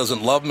whose mother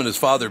doesn't love him and his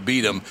father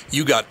beat him,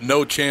 you got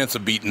no chance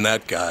of beating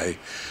that guy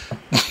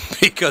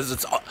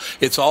because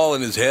it's all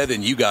in his head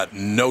and you got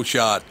no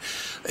shot."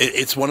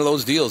 It's one of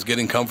those deals,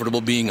 getting comfortable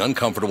being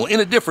uncomfortable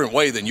in a different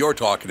way than you're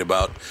talking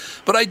about.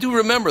 But I do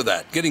remember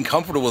that, getting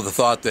comfortable with the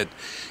thought that,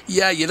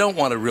 yeah, you don't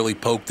want to really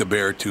poke the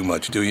bear too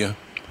much, do you?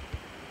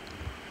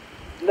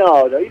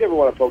 No, you never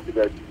want to poke the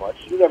bear too much.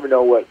 You never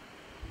know what's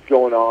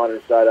going on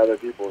inside other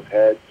people's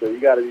heads. So you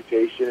got to be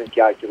patient and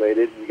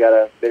calculated, and you got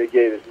to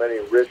mitigate as many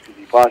risks as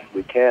you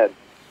possibly can.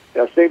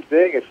 Same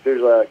thing if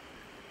there's a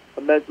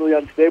mentally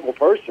unstable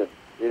person.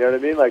 You know what I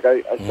mean? Like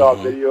I saw a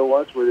video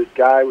once where this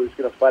guy was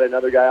going to fight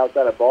another guy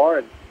outside a bar,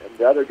 and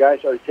the other guy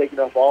started taking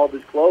off all of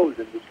his clothes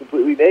and was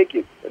completely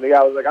naked. And the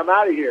guy was like, "I'm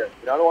out of here.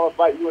 I don't want to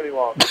fight you any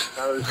longer." It's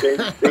kind of the same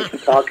thing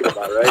you're talking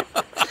about, right?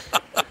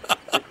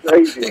 It's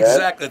crazy, man.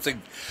 Exactly.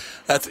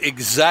 That's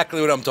exactly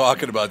what I'm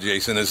talking about,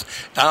 Jason, is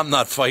I'm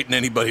not fighting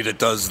anybody that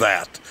does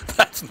that.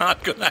 That's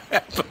not going to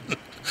happen.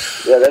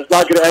 Yeah, that's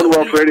not going to end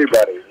well for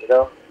anybody,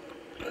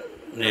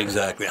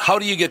 Exactly. How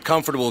do you get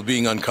comfortable with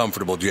being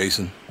uncomfortable,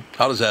 Jason?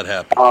 How does that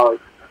happen?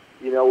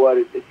 You know what?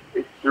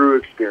 It's through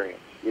experience.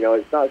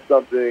 It's not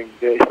something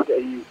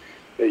that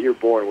you're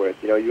born with.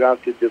 You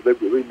have to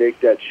deliberately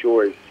make that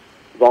choice,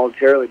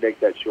 voluntarily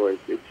make that choice.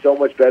 It's so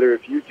much better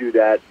if you do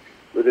that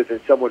rather than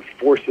someone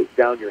force it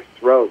down your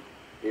throat.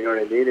 You know what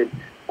I mean? And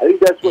I think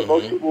that's what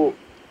most people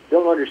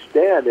don't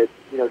understand.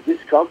 That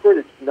discomfort,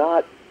 it's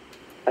not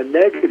a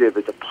negative.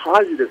 It's a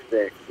positive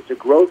thing. It's a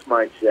growth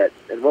mindset.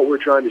 And what we're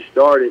trying to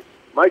start at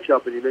my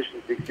company,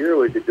 Mission 60,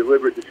 is a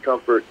deliberate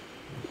discomfort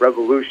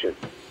revolution.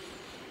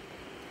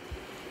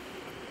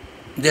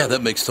 Yeah,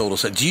 that makes total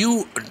sense. Do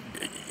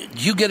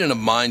you get in a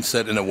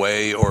mindset in a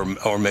way,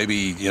 or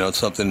maybe it's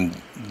something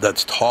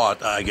that's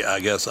taught? I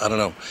guess I don't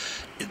know.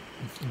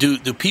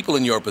 Do people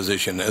in your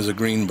position as a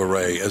Green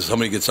Beret, as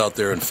somebody gets out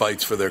there and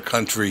fights for their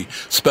country,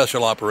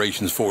 Special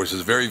Operations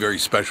Forces, very, very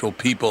special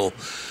people,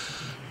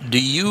 do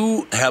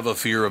you have a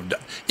fear of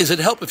Is it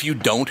help if you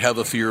don't have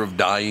a fear of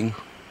dying?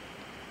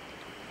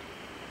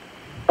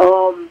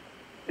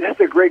 That's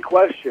a great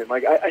question.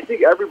 Like I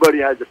think everybody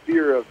has a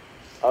fear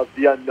of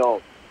the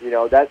unknown.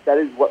 That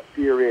is what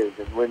fear is.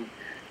 And when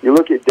you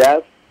look at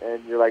death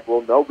and you're like,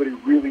 well, nobody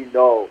really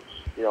knows.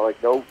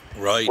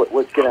 Right.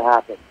 What's going to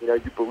happen.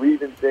 You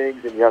believe in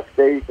things and you have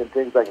faith and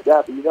things like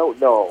that, but you don't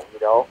know,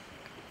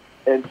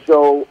 And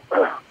so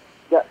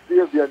that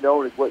fear of the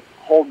unknown is what's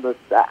holding us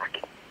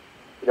back.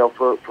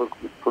 For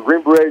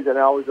Green Berets, and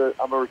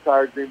I'm a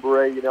retired Green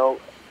Beret,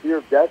 fear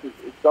of death is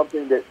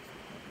something that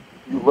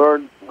you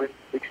learn with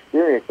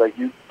experience. Like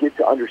you get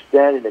to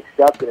understand and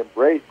accept and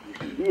embrace.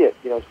 And you see it,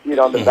 see it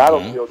on the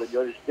battlefield, and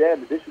you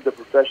understand that this is the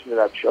profession that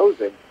I've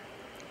chosen,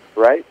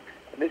 right?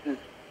 And this is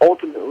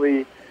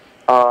ultimately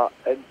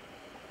and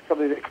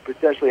something that could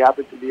potentially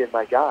happen to me and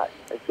my guys.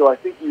 And so I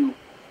think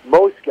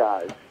most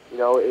guys,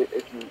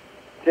 if you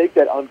take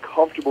that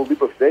uncomfortable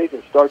leap of faith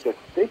and start to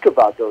think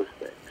about those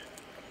things,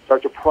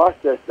 start to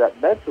process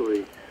that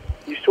mentally,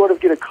 you sort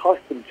of get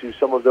accustomed to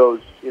some of those,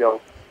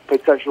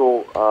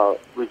 potential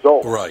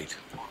results. Right.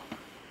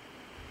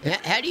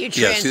 How do you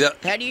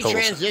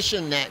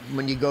transition that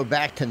when you go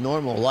back to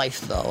normal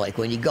life, though? Like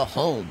when you go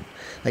home,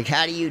 like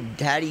how do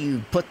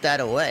you put that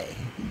away?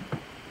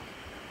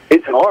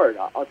 It's hard.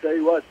 I'll tell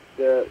you what.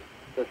 The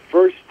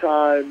first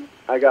time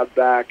I got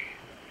back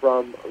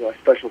from a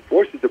Special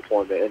Forces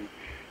deployment, and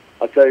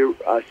I'll tell you,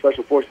 a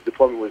Special Forces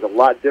deployment was a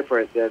lot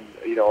different than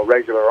a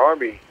regular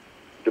Army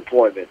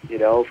deployment.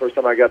 First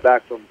time I got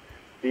back from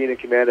being in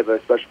command of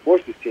a Special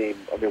Forces team,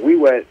 I mean, we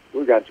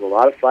got into a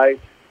lot of fights.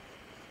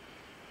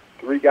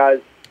 4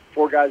 guys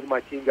in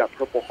my team got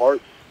Purple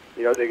Hearts.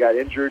 They got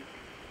injured.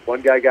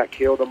 one guy got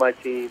killed on my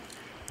team.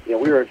 You know,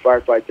 we were in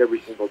firefights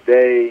every single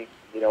day.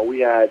 You know, we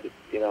had,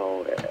 you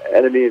know,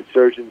 enemy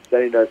insurgents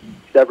sending us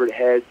severed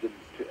heads and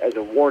as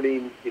a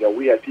warning. You know,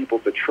 we had people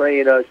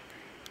betraying us.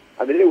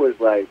 I mean, it was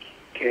like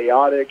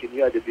chaotic, and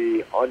you had to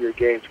be on your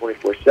game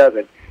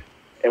 24/7.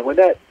 And when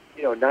that,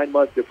 you know,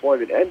 9-month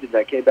deployment ended and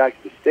I came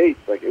back to the States,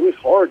 like, it was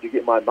hard to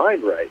get my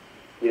mind right.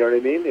 You know what I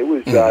mean? It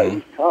was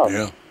tough.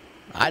 Yeah.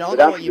 I don't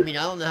know what you mean.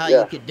 I don't know how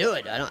you could do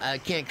it. I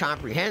can't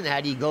comprehend. How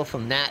do you go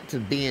from that to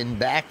being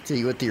back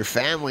to with your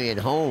family at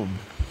home?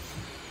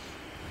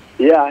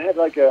 Yeah, I had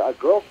like a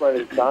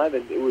girlfriend at the time,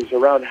 and it was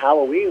around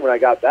Halloween when I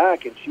got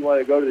back, and she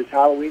wanted to go to this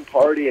Halloween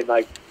party, and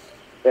like,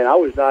 man, I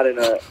was not in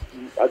a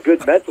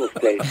good mental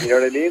state. You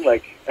know what I mean?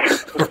 Like,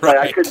 like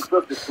I couldn't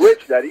flip the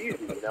switch that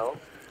easy. You know,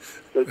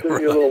 so it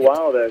took me a little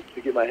while to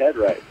get my head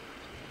right.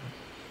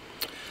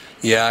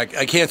 Yeah,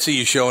 I can't see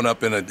you showing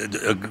up in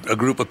a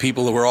group of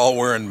people who are all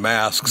wearing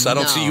masks. I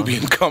don't see you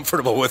being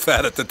comfortable with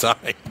that at the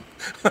time.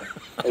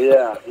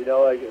 Yeah, you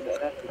know, like,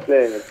 that's the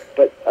thing.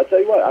 But I'll tell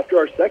you what, after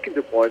our second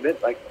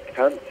deployment, like,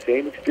 kind of the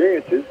same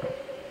experiences,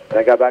 and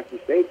I got back to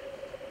the States,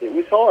 it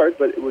was hard,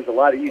 but it was a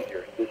lot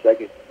easier the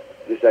second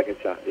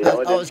time. You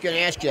know? I was going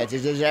to ask you that.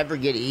 Does it ever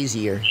get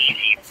easier?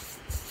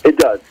 It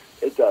does.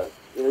 It does.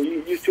 You know, you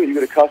get used to it, you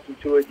get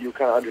accustomed to it, you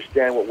kind of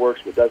understand what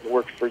works, what doesn't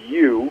work for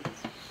you,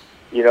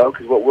 you know,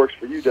 because what works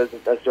for you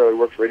doesn't necessarily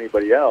work for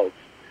anybody else.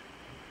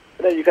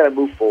 And then you kind of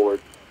move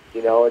forward,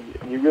 you know,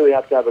 and you really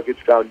have to have a good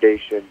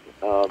foundation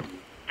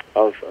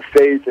of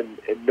faith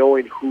and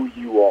knowing who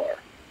you are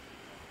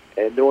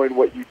and knowing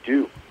what you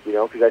do, you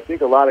know, because I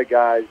think a lot of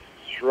guys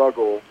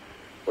struggle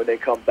when they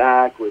come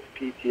back with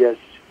PTS,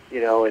 you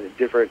know, and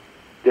different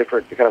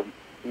kind of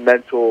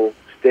mental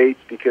states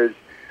because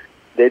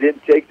they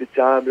didn't take the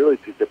time really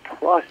to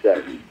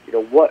process, you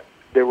know, what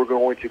they were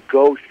going to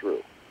go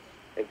through.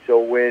 And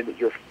so when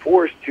you're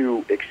forced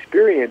to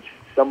experience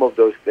some of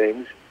those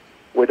things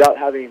without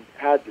having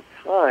had the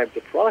time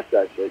to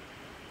process it,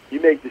 you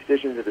make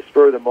decisions at the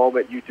spur of the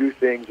moment. You do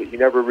things that you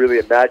never really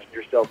imagined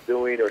yourself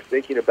doing or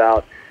thinking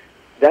about.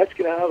 That's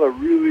going to have a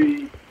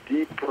really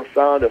deep,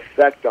 profound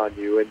effect on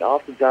you, and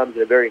oftentimes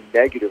in a very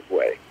negative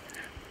way.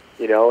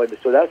 You know, and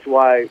so that's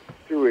why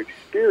through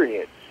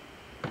experience,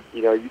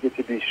 you know, you get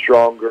to be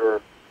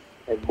stronger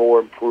and more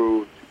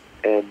improved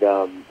and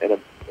a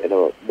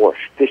more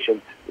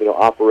efficient, you know,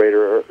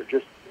 operator or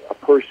just a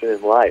person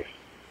in life.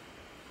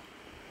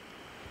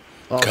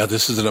 God,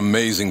 this is an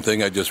amazing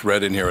thing I just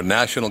read in here. A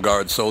National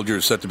Guard soldier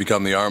is set to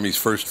become the Army's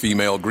first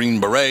female Green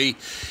Beret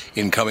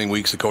in coming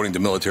weeks, according to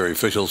military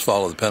officials,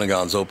 follow the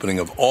Pentagon's opening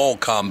of all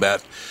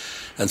combat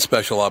and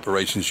special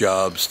operations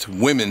jobs to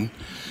women.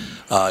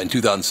 In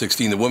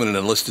 2016, the women and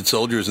enlisted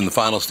soldiers in the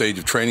final stage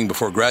of training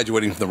before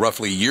graduating from the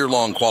roughly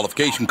year-long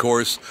qualification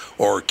course,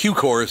 or Q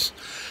course,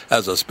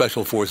 as a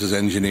Special Forces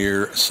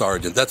engineer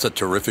sergeant. That's a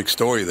terrific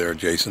story there,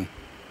 Jason.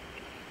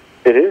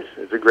 It is.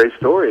 It's a great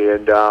story.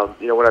 And,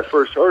 you know, when I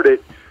first heard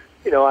it,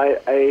 you know,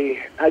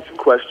 I had some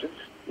questions,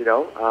 you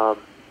know.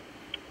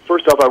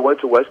 First off, I went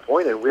to West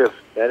Point, and we have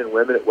men and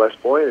women at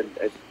West Point,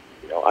 and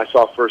you know, I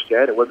saw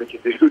firsthand that women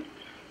can do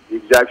the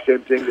exact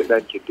same thing that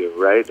men can do,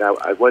 right? Now,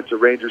 I went to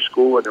Ranger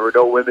School, and there were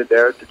no women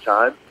there at the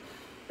time.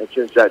 And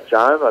since that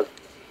time, I've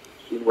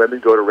seen women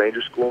go to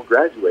Ranger School and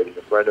graduating.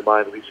 A friend of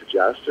mine, Lisa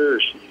Jaster,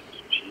 she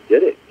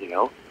did it, you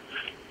know.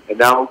 And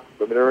now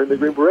women are in the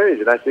Green Berets,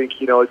 and I think,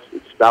 you know,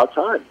 it's about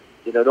time.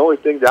 You know, the only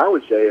thing that I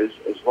would say is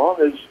as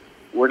long as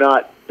we're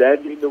not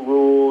bending the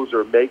rules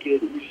or making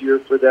it easier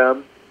for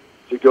them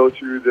to go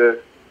through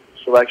the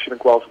selection and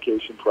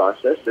qualification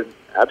process, then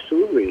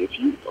absolutely, if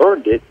you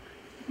earned it,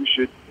 you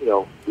should, you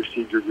know,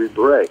 receive your Green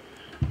Beret.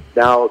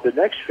 Now, the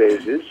next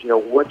phase is, you know,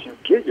 once you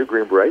get your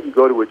Green Beret, you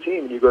go to a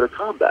team and you go to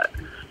combat.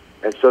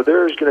 And so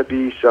there's going to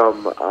be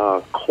some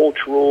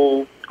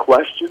cultural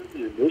questions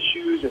and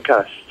issues and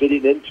kind of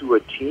fitting into a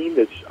team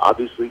that's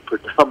obviously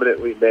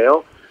predominantly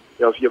male.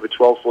 You know, if you have a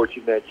 12,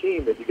 14-man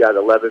team and you got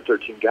 11,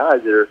 13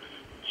 guys that are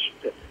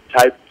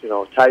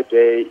type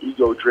A,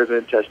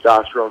 ego-driven,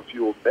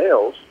 testosterone-fueled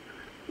males,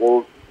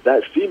 well,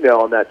 that female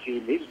on that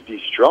team needs to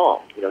be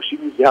strong. You know, she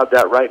needs to have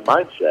that right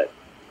mindset.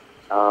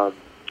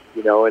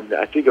 You know, and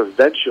I think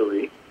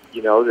eventually,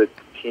 you know, the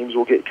teams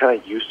will get kind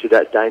of used to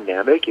that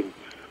dynamic, and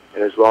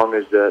as long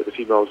as the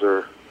females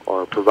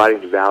are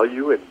providing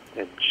value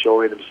and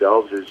showing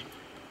themselves as,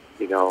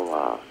 you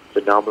know,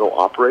 phenomenal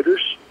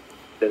operators,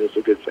 then it's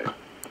a good thing.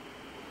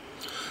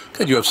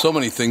 God, you have so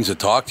many things to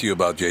talk to you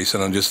about,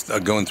 Jason. I'm just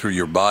going through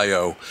your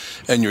bio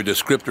and your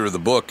descriptor of the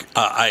book.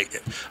 I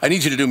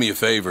need you to do me a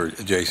favor,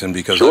 Jason,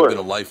 because sure. I've been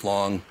a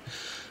lifelong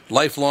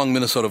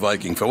Minnesota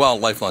Viking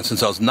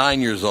since I was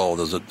 9 years old.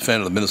 I was a fan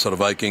of the Minnesota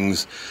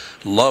Vikings,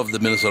 love the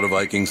Minnesota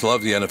Vikings,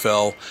 love the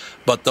NFL.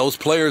 But those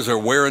players are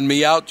wearing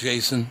me out,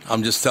 Jason.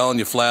 I'm just telling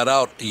you flat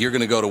out. You're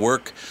going to go to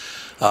work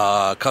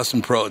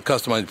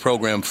customized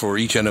program for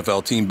each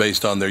NFL team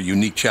based on their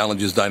unique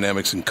challenges,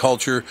 dynamics, and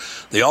culture.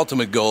 The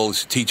ultimate goal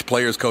is to teach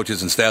players,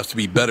 coaches, and staffs to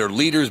be better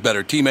leaders,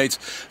 better teammates,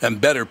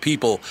 and better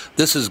people.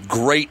 This is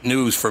great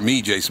news for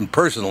me, Jason,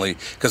 personally,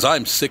 because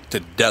I'm sick to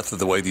death of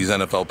the way these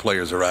NFL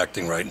players are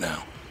acting right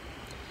now.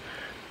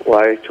 Well,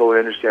 I totally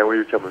understand where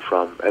you're coming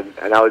from.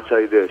 And I would tell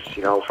you this,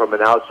 from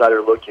an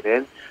outsider looking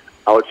in,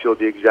 I would feel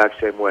the exact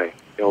same way.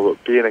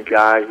 Being a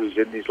guy who's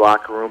in these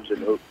locker rooms and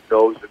who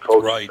knows the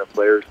coaches and the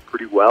players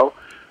pretty well,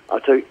 I'll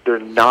tell you, they're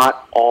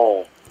not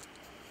all,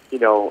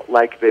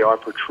 like they are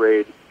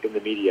portrayed in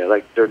the media.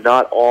 Like, they're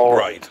not all,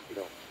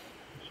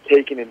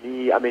 taking a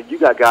knee. I mean, you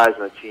got guys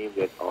on a team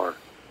that are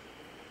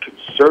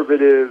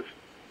conservative,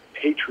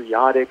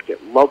 patriotic,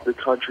 that love the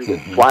country,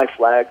 that fly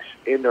flags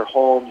in their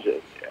homes,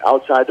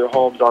 outside their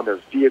homes, on their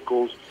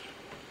vehicles.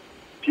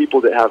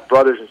 People that have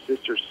brothers and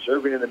sisters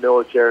serving in the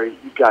military.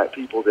 You've got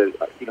people that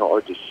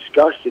are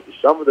disgusted that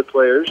some of the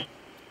players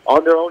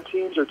on their own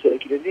teams are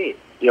taking a knee.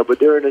 But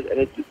they're in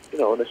a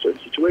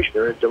certain situation.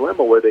 They're in a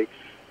dilemma where they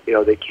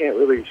can't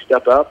really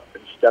step up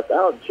and step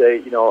out and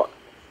say,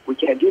 we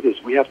can't do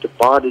this. We have to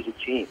bond as a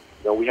team.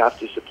 We have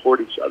to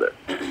support each other.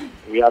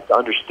 We have to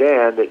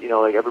understand that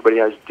everybody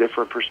has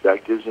different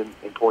perspectives and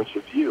points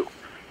of view.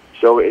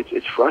 So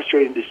it's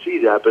frustrating to see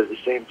that, but at the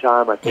same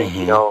time, I think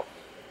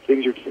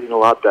things are getting a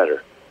lot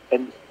better.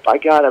 And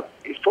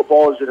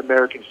football is an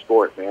American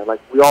sport, man.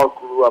 Like, we all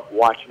grew up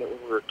watching it when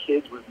we were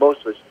kids.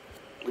 Most of us,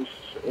 at least,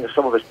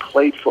 some of us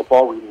played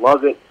football. We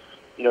love it.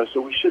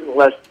 So we shouldn't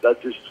let that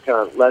just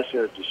kind of lessen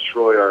or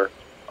destroy our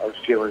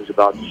feelings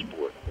about the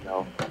sport.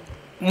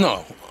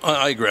 No,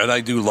 I agree. And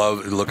I do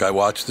love. Look, I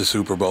watched the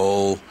Super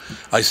Bowl.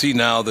 I see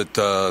now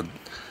that.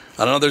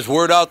 I don't know, there's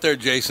word out there,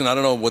 Jason. I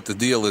don't know what the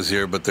deal is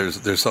here, but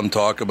there's some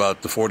talk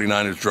about the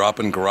 49ers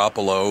dropping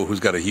Garoppolo, who's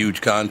got a huge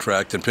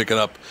contract, and picking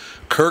up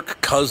Kirk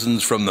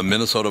Cousins from the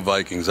Minnesota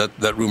Vikings.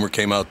 That rumor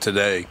came out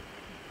today.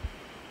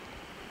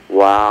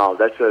 Wow,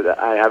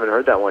 I haven't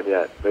heard that one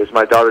yet. It's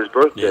my daughter's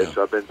birthday,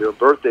 so I've been doing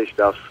birthday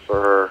stuff for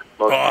her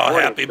most of the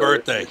morning. Happy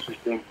birthday.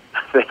 Interesting.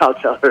 I'll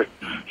tell her.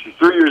 She's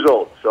 3 years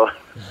old, so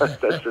that's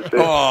the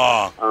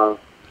thing.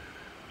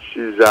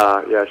 She's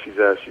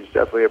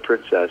definitely a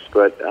princess.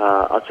 But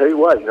I'll tell you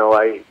what, I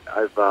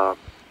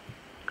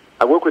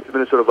work with the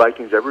Minnesota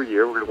Vikings every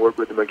year. We're going to work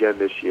with them again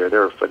this year.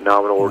 They're a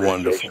phenomenal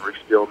organization. Rick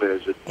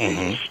Spielman is a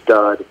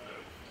stud,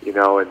 and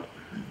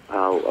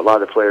a lot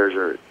of the players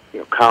are,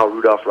 Kyle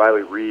Rudolph,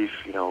 Riley Reef,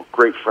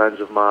 great friends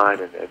of mine,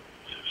 and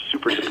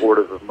super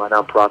supportive of my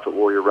nonprofit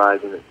Warrior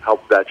Rising and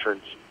help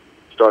veterans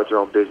start their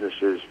own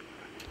businesses.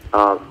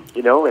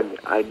 And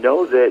I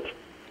know that.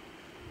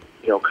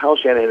 Kyle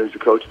Shanahan, who's the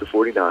coach of the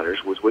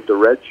 49ers, was with the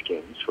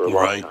Redskins for a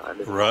long time.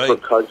 And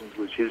Kirk Cousins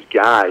was his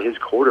guy, his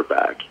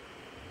quarterback.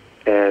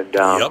 And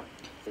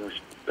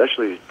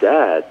especially his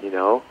dad,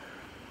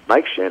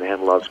 Mike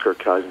Shanahan loves Kirk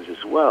Cousins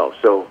as well.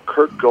 So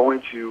Kirk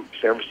going to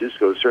San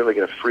Francisco is certainly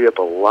going to free up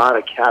a lot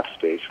of cap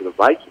space for the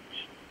Vikings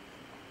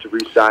to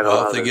re-sign a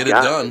lot of those guys. If they get it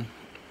done.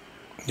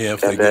 Yeah,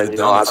 if they get it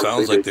done, it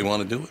sounds like they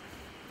want to do it.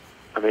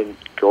 I mean,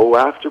 go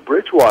after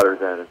Bridgewater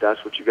then, if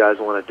that's what you guys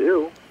want to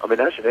do. I mean,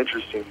 that's an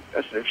interesting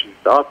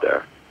thought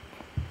there.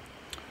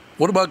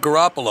 What about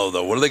Garoppolo,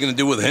 though? What are they going to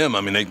do with him?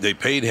 I mean, they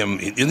paid him.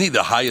 Isn't he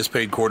the highest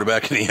paid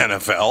quarterback in the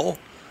NFL?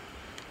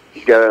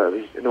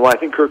 I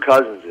think Kirk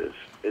Cousins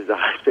is the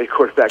highest paid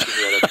quarterback in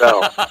the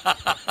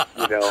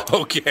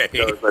NFL. Okay.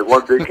 So it's like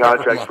one big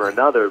contract for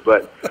another.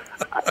 But,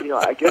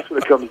 I guess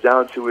what it comes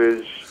down to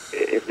is,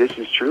 if this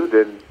is true,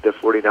 then the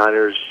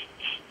 49ers,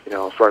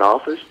 front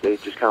office, they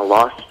just kind of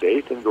lost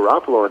faith in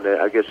Garoppolo. And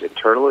I guess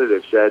internally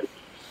they've said,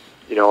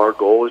 our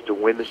goal is to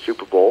win the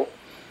Super Bowl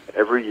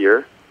every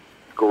year.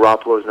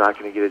 Garoppolo's not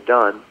going to get it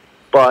done,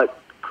 but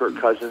Kirk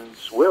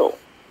Cousins will,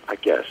 I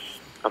guess.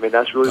 I mean,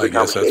 that's really the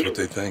conversation that's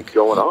what they think.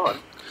 Going on.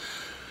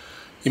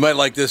 You might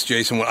like this,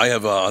 Jason. I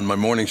have on my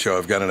morning show,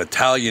 I've got an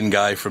Italian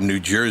guy from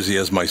New Jersey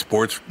as my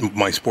sports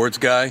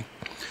guy.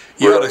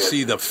 You ought to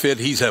see the fit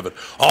he's having.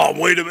 Oh,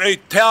 wait a minute. Hey,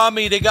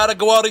 Tommy, they got to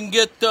go out and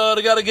get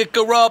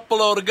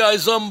Garoppolo. The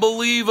guy's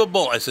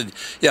unbelievable. I said,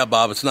 yeah,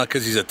 Bob, it's not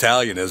because he's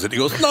Italian, is it? He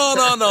goes, no,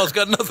 it's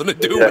got nothing to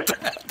do with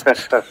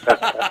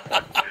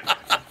that.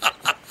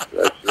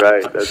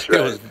 That's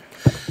right.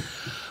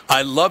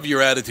 I love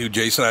your attitude,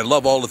 Jason. I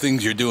love all the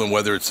things you're doing,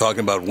 whether it's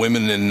talking about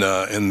women in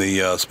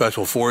the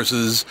special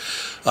forces,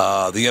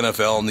 the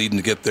NFL needing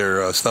to get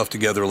their stuff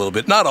together a little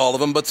bit. Not all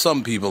of them, but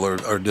some people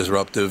are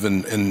disruptive,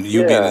 and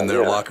you being in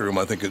their locker room,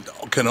 I think it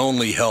can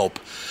only help.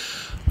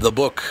 The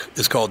book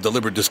is called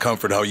Deliberate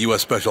Discomfort, How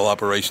U.S. Special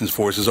Operations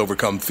Forces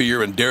Overcome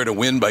Fear and Dare to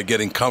Win by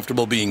Getting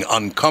Comfortable Being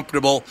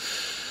Uncomfortable.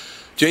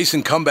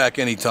 Jason, come back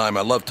anytime.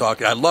 I love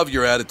talking. I love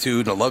your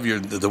attitude. I love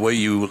the way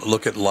you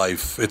look at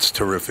life. It's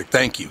terrific.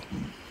 Thank you.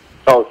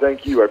 Oh,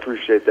 thank you. I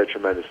appreciate that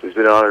tremendously. It's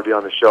been an honor to be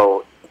on the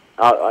show.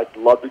 I'd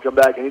love to come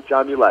back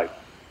anytime you like.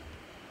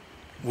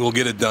 We'll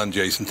get it done,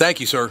 Jason. Thank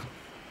you, sir.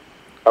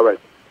 All right.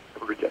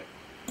 Have a good day.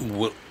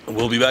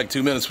 We'll be back in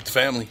 2 minutes with the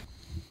family.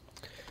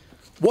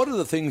 What are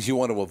the things you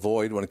want to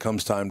avoid when it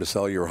comes time to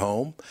sell your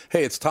home?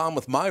 Hey, it's Tom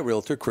with my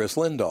realtor, Chris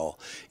Lindahl.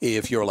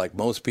 If you're like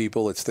most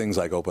people, it's things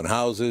like open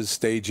houses,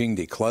 staging,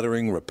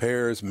 decluttering,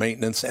 repairs,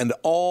 maintenance, and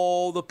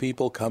all the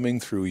people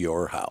coming through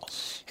your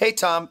house. Hey,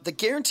 Tom, the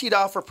Guaranteed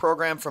Offer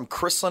program from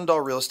Chris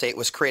Lindahl Real Estate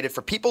was created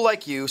for people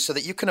like you so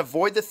that you can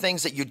avoid the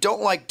things that you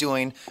don't like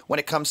doing when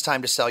it comes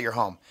time to sell your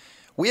home.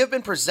 We have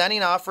been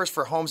presenting offers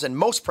for homes in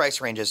most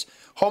price ranges.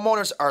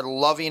 Homeowners are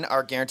loving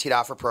our Guaranteed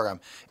Offer program,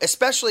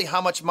 especially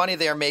how much money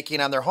they are making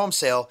on their home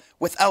sale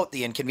without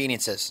the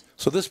inconveniences.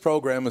 So this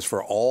program is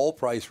for all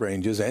price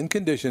ranges and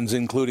conditions,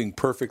 including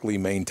perfectly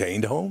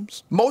maintained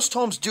homes? Most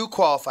homes do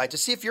qualify. To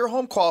see if your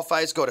home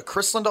qualifies, go to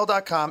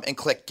chrislindahl.com and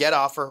click Get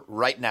Offer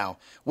right now.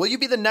 Will you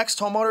be the next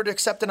homeowner to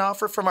accept an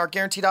offer from our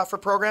Guaranteed Offer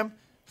program?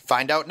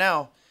 Find out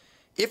now.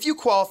 If you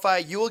qualify,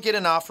 you will get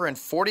an offer in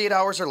 48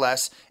 hours or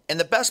less, and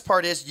the best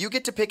part is you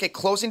get to pick a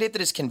closing date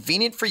that is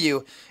convenient for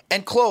you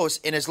and close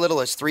in as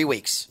little as 3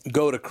 weeks.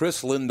 Go to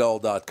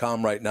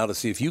chrislindahl.com right now to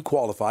see if you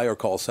qualify or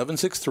call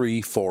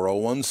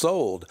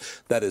 763-401-SOLD.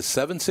 That is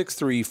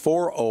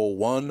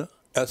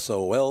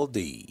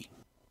 763-401-SOLD.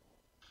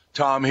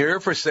 Tom here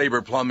for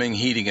Sabre Plumbing,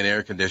 Heating, and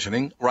Air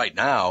Conditioning. Right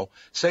now,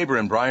 Sabre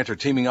and Bryant are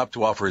teaming up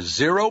to offer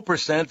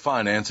 0%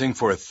 financing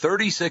for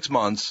 36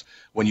 months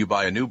when you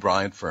buy a new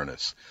Bryant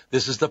furnace.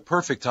 This is the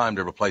perfect time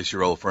to replace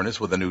your old furnace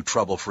with a new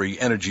trouble-free,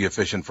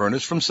 energy-efficient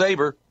furnace from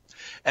Sabre.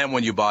 And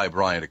when you buy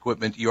Bryant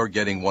equipment, you're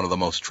getting one of the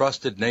most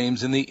trusted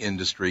names in the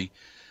industry.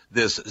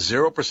 This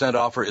 0%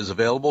 offer is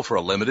available for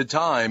a limited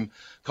time.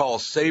 Call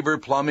Sabre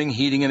Plumbing,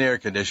 Heating, and Air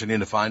Conditioning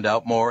to find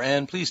out more,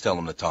 and please tell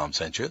them that Tom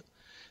sent you.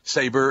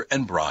 Sabre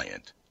and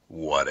Bryant,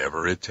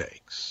 whatever it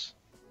takes.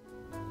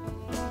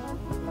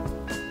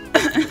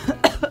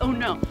 Oh,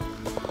 no.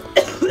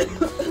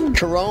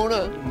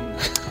 Corona.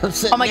 I'm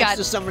sitting next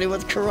to somebody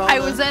with corona. I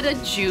was at a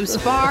juice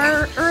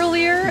bar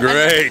earlier.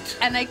 Great.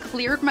 And I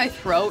cleared my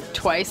throat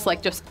twice,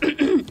 like just,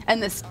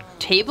 and this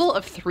table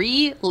of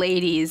 3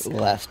 ladies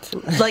left,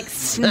 like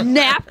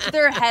snapped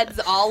their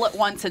heads all at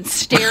once and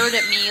stared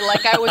at me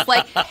like I was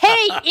like,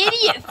 "Hey,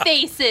 idiot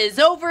faces,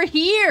 over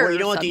here!" Well, you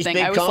know what these big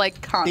I was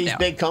like, "Calm down."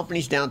 Big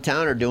companies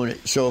downtown are doing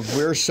it. So if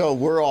we're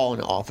all in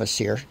the office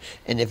here,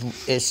 and if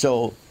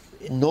so,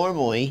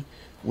 normally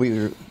we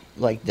were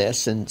like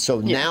this, and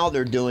so now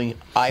they're doing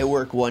I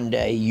work one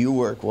day, you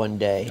work one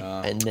day,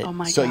 and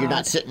then, so you're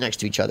not sitting next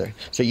to each other.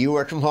 So you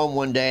work from home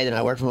one day, then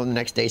I work from home the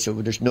next day, so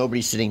there's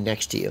nobody sitting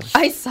next to you.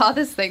 I saw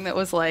this thing that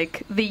was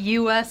like, the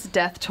U.S.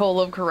 death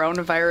toll of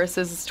coronavirus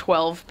is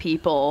 12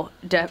 people.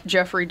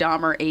 Jeffrey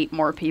Dahmer ate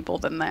more people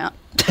than that.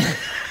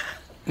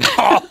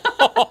 But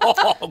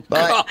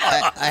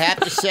I have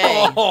to say,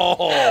 I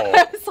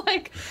was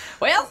like,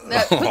 well,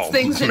 that puts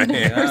things into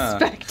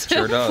perspective.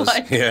 Sure does.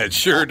 Like, yeah, it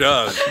sure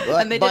does.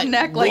 And they didn't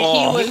act like he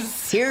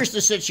was. Here's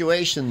the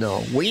situation,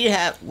 though. We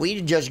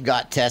just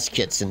got test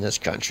kits in this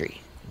country.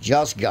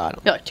 Just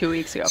got them. 2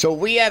 weeks ago. So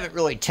we haven't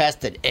really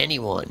tested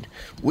anyone.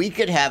 We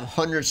could have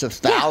hundreds of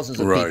thousands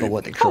of people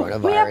with the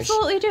coronavirus. We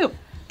absolutely do.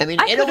 I mean,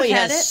 Italy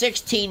has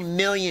 16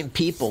 million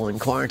people in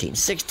quarantine.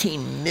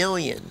 16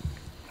 million.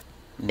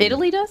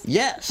 Italy does?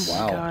 Yes.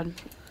 Wow. God.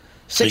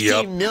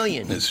 16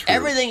 million.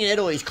 Everything in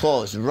Italy is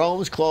closed.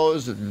 Rome's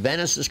closed.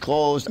 Venice is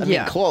closed. I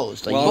mean,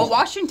 closed. Like, well,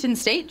 Washington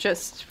State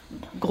just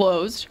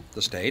closed.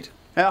 The state?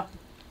 Yeah.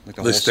 Like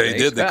the state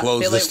did. They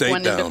closed the state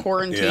down. They went into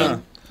quarantine. Yeah.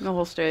 The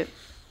whole state.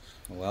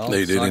 Well,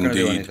 they did not do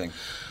indeed. Anything.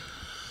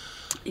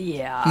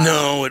 Yeah.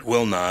 No, it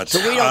will not. So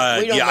we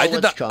don't know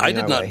what's coming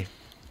our way.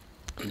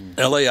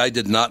 L.A., I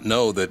did not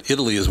know that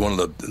Italy is one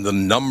of the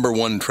number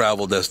one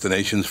travel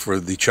destinations for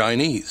the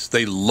Chinese.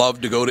 They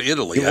love to go to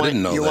Italy. I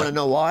didn't know that. You want to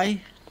know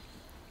why?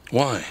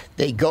 Why?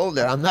 They go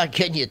there. I'm not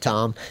kidding you,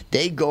 Tom.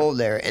 They go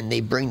there and they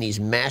bring these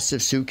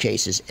massive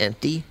suitcases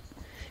empty,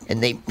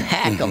 and they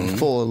pack them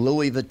full of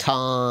Louis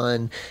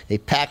Vuitton. They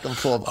pack them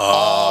full of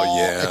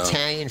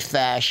Italian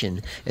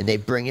fashion, and they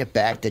bring it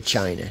back to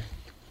China.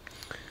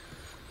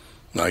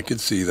 I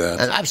could see that.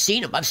 And I've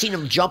seen them. I've seen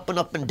them jumping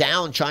up and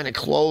down trying to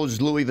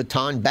close Louis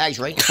Vuitton bags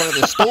right in front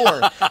of the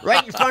store.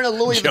 Right in front of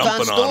Louis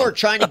Vuitton store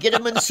trying to get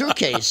them in the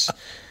suitcase.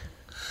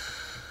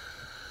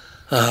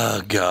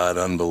 Oh, God,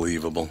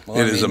 unbelievable.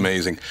 Well, it is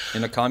amazing.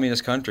 In a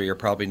communist country, you're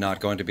probably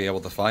not going to be able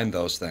to find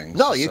those things.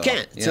 No, you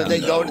can't. Yeah. So they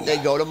go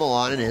to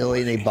Milan and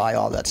Italy and they buy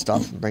all that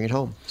stuff and bring it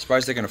home.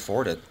 Surprised they can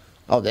afford it.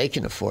 Oh, they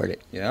can afford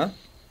it. Yeah?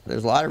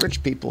 There's a lot of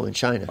rich people in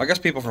China. I guess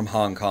people from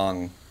Hong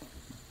Kong.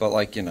 But,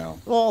 like, you know,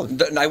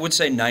 I would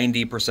say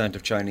 90%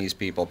 of Chinese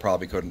people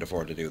probably couldn't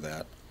afford to do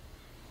that.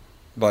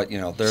 But, you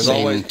know, there's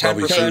always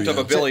 10% of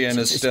a billion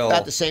is still... It's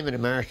about the same in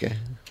America.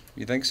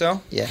 You think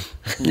so? Yeah.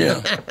 Yeah,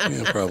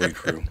 probably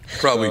true.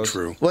 Probably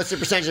true. What's the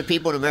percentage of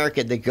people in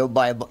America that go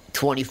buy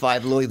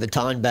 25 Louis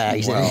Vuitton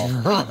bags?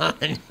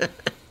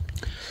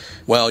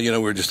 Well, you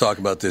know, we were just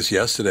talking about this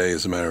yesterday,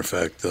 as a matter of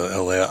fact.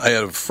 LA. I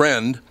had a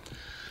friend,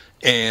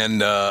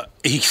 and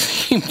he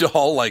seemed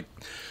all like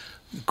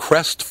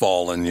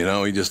crestfallen, you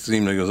know. He just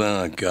seemed to go,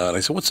 oh, God. I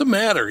said, what's the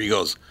matter? He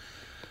goes,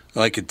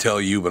 I could tell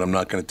you, but I'm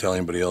not going to tell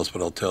anybody else,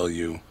 but I'll tell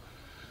you.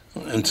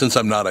 And since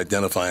I'm not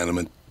identifying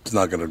him, it's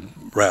not going to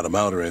rat him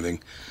out or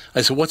anything.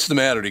 I said, what's the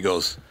matter? And he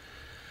goes,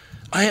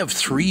 I have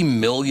 $3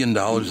 million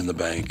in the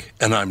bank,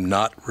 and I'm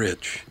not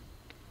rich.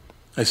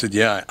 I said,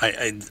 yeah,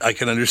 I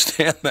can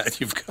understand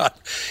that.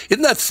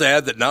 Isn't that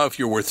sad that now if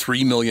you're worth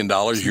 $3 million,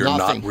 you're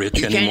not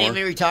rich anymore? You can't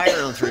even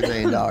retire on $3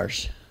 million.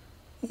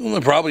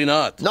 Well, probably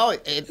not. No,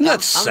 isn't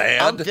that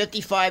sad? I'm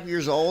 55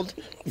 years old.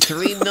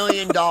 $3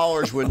 million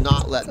would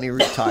not let me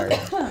retire.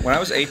 When I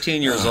was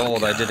 18 years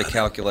old, I did a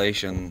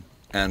calculation,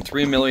 and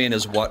 $3 million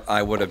is what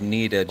I would have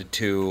needed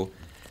to,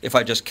 if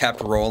I just kept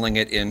rolling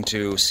it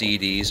into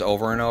CDs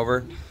over and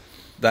over.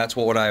 That's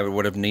what I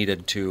would have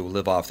needed to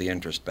live off the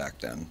interest back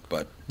then.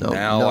 But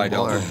now I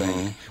don't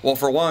think. Well,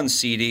 for one,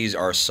 CDs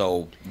are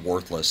so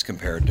worthless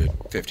compared to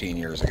 15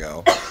 years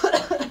ago.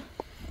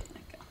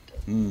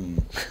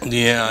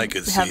 Yeah, I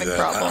could see that.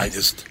 I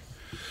just.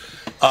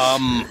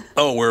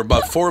 We're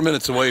about 4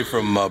 minutes away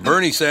from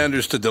Bernie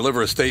Sanders to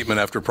deliver a statement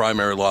after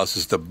primary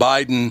losses to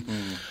Biden.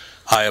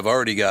 I have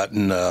already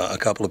gotten a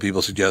couple of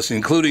people suggesting,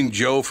 including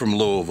Joe from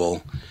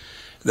Louisville,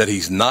 that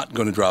he's not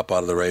going to drop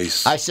out of the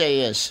race. I say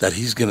he is. That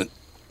he's going to.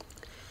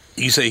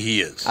 You say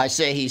he is. I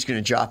say he's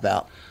going to drop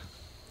out.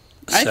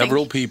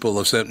 Several people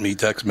have sent me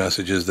text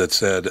messages that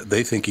said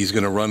they think he's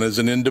going to run as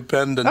an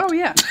independent. Oh,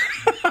 yeah.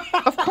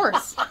 Of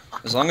course.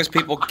 As long as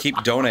people keep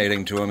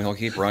donating to him, he'll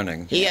keep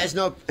running. He has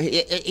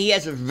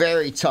a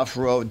very tough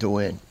road to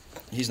win.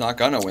 He's not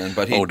going to win,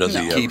 but he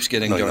keeps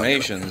getting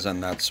donations,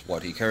 and that's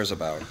what he cares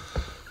about.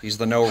 He's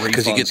the no refunds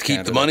because he gets to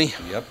keep the money?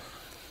 Yep.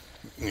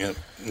 Yep.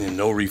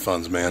 No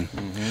refunds, man.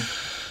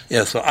 Mm-hmm.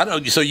 Yeah, so I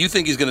don't. So you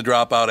think he's going to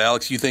drop out,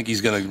 Alex? You think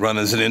he's going to run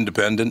as an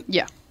independent?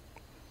 Yeah.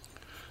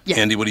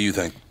 Andy, what do you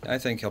think? I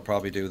think he'll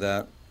probably do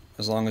that.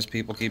 As long as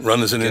people keep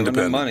run as an giving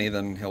independent him money,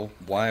 then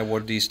why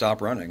would he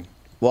stop running?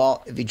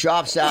 Well, if he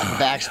drops out and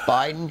backs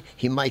Biden,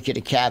 he might get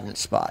a cabinet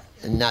spot,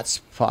 and that's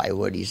probably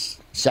what he's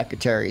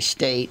Secretary of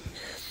State,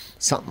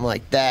 something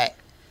like that.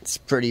 It's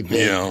pretty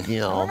big, I don't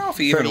know if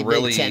he pretty even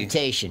really big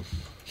temptation.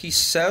 He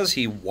says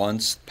he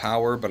wants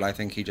power, but I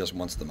think he just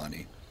wants the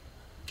money.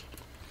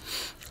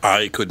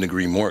 I couldn't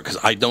agree more, because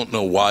I don't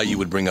know why you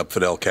would bring up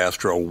Fidel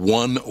Castro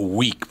 1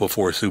 week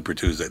before Super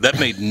Tuesday. That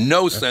made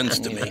no sense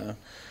to me.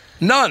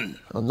 None.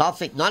 Well,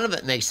 none of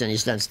it makes any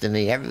sense to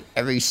me.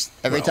 Every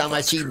time I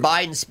see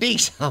Biden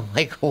speaks, I'm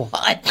like, what?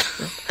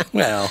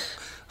 Well,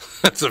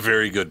 that's a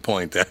very good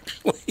point,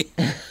 actually.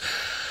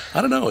 I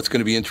don't know. It's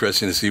going to be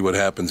interesting to see what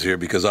happens here,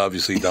 because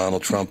obviously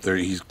Donald Trump,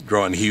 he's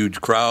drawing huge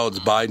crowds.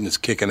 Biden is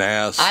kicking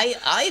ass. I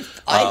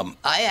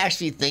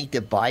actually think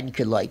that Biden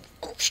could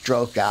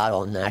stroke out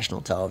on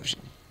national television.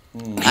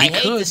 I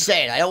hate to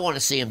say it. I don't want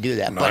to see him do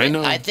that, but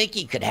I think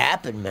it could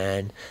happen,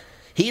 man.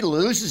 He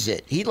loses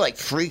it. He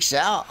freaks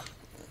out.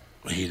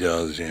 He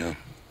does, yeah.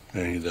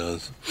 He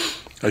does.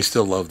 I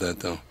still love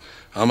that, though.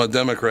 I'm a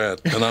Democrat,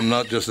 and I'm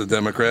not just a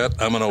Democrat.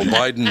 I'm an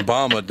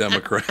Biden-Bama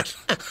Democrat.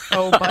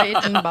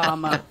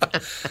 Biden-Bama.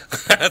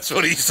 That's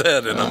what he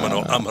said, and I'm an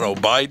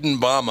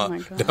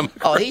Biden-Bama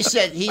Democrat. Oh, he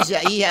said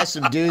he has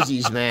some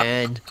doozies,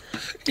 man.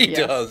 He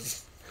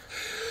does.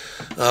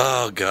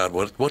 Oh, God,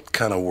 what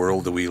kind of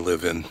world do we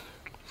live in?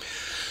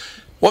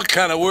 What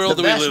kind of world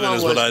do we live in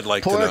is what I'd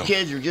like to know. Poor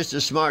kids are just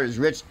as smart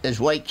as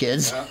white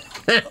kids.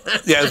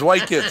 Yeah, as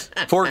white kids.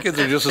 Poor kids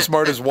are just as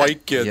smart as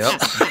white kids.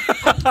 Yep.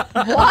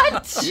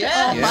 What?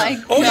 Yeah. Oh, my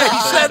God. Oh, yeah, he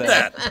said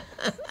that.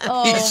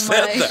 Oh, he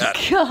said that.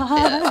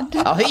 God.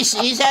 Oh,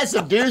 he's had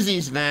some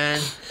doozies,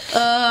 man.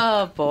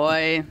 Oh,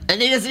 boy.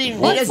 And he doesn't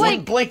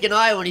even blink an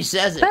eye when he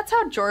says it. That's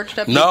how George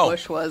W.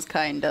 Bush was,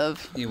 kind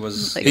of. He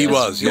was. He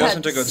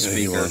wasn't a good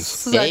speaker.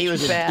 He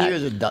was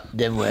a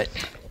dimwit.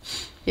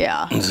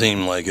 Yeah. It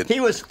seemed like it. He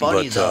was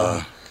funny,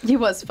 though. He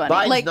was funny.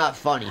 Biden's not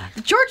funny.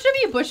 George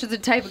W. Bush is the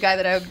type of guy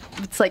that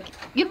it's like,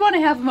 you'd want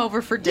to have him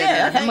over for dinner.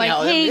 Yeah,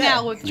 hang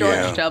out with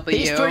George W.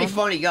 He's a pretty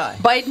funny guy.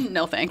 Biden,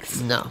 no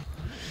thanks. No.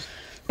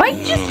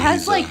 Biden just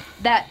has,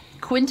 that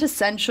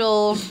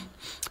quintessential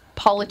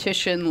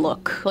politician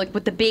look,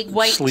 with the big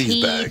white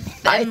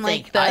teeth. I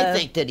think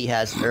that he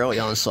has early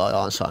onset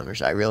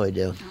Alzheimer's. I really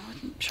do.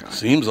 Sure.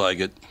 Seems like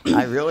it.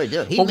 I really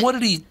do. What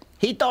did he...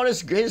 He thought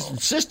his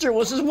sister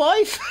was his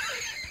wife.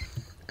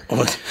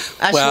 Well,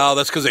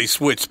 that's because they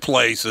switched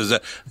places.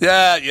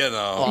 Yeah, he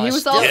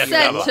was all set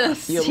to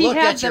you look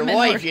at your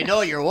wife, you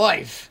know your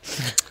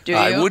wife. Do you?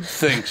 I would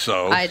think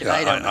so.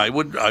 I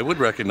would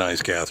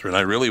recognize Catherine.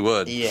 I really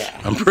would. Yeah.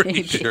 I'm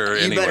pretty sure.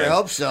 You better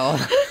hope so.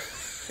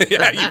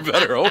 Yeah, you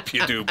better hope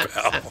you do,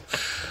 pal.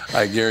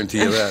 I guarantee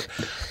you that.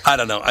 I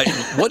don't know.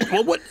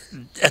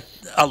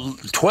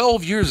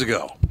 12 years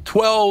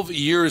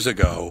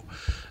ago,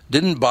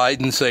 didn't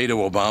Biden say to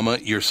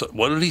Obama,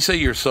 what did he say?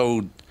 You're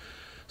so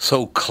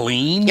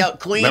clean? Yeah,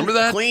 clean. Remember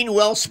that? Clean,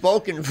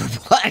 well-spoken for a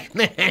black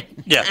man.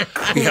 Yeah,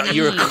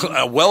 you're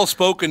a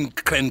well-spoken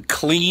and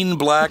clean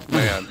black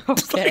man.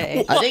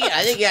 Okay. I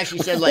think he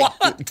actually said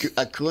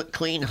a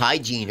clean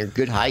hygiene or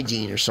good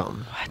hygiene or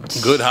something. What?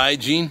 Good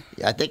hygiene?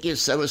 Yeah, I think it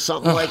was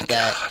something like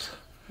that. God.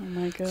 Oh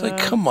my God. It's like,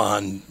 come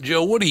on,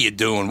 Joe, what are you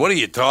doing? What are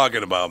you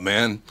talking about,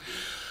 man?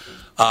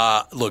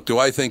 Look, do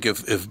I think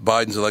if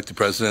Biden's elected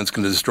president, it's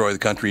going to destroy the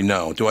country?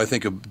 No. Do I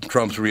think if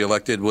Trump's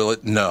reelected, will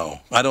it?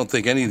 No. I don't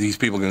think any of these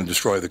people are going to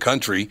destroy the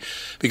country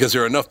because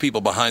there are enough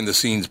people behind the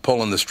scenes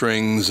pulling the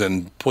strings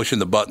and pushing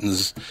the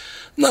buttons.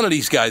 None of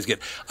these guys get...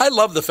 I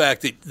love the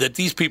fact that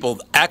these people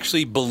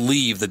actually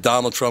believe that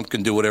Donald Trump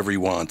can do whatever he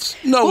wants.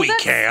 No, he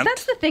can't.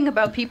 That's the thing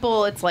about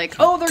people. It's like,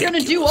 oh, they're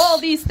going to do all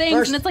these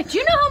things. And it's like, do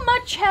you know how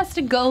much has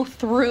to go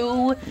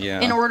through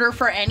in order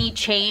for any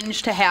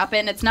change to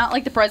happen? It's not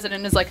like the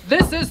president is like,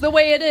 this is the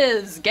way it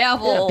is.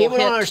 Gavel. People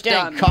don't hit,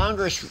 understand. done.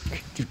 Congress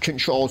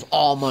controls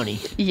all money.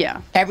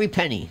 Yeah. Every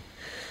penny.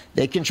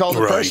 They control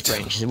the purse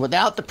strings. And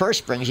without the purse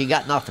strings, you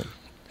got nothing.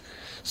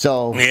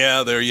 So...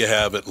 Yeah, there you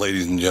have it,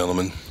 ladies and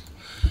gentlemen.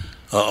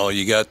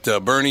 You got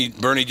Bernie.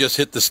 Bernie just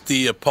hit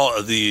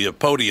the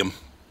podium.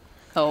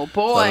 Oh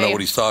boy! I don't know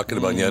what he's talking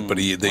about yet, but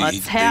he's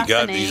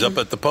up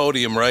at the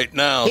podium right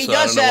now. He so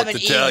does I don't know have what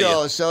an to tell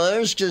ego, you. so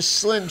there's just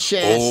slim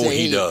chance. Oh, that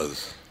he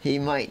does. He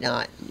might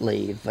not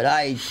leave, but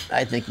I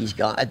think he's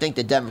gone. I think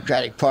the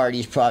Democratic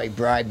Party's probably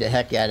bribed the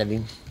heck out of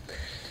him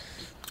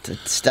to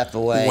step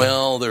away.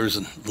 Well, there's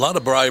a lot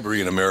of bribery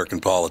in American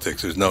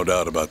politics. There's no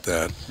doubt about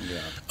that.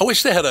 Yeah. I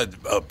wish they had a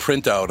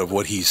printout of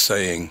what he's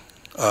saying.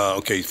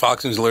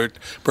 Fox News alert.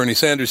 Bernie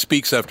Sanders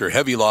speaks after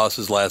heavy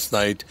losses last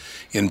night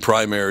in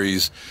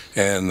primaries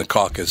and the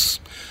caucus.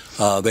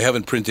 They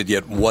haven't printed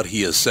yet what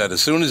he has said.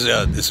 As soon as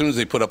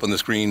they put up on the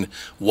screen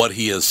what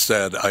he has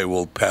said, I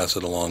will pass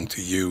it along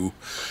to you.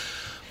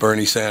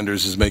 Bernie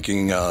Sanders is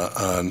making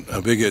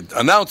a big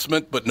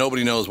announcement, but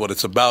nobody knows what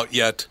it's about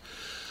yet.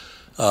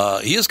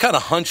 He is kind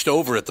of hunched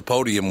over at the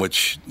podium,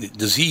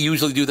 does he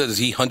usually do that? Does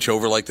he hunch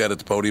over like that at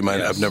the podium?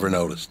 Yes. I've never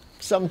noticed.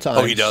 Sometimes.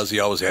 Oh, he does? He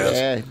always has?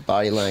 Yeah,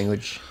 body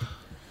language.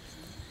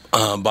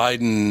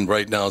 Biden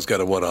right now has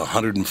got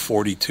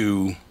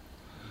 142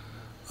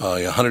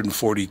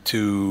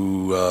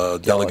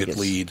 delegate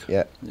lead.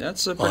 Yeah.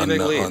 That's a pretty big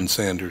lead. On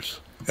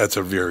Sanders. That's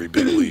a very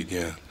big lead,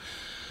 yeah.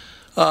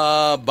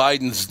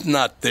 Biden's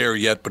not there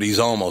yet, but he's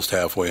almost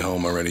halfway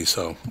home already,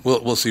 so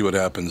we'll see what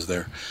happens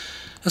there.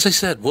 As I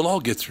said, we'll all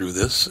get through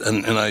this,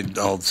 and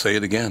I'll say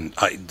it again.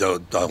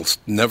 I'll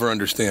never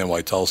understand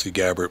why Tulsi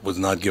Gabbard was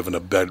not given a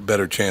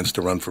better chance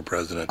to run for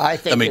president. I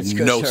think that made it's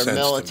no because sense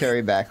her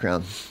military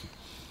background.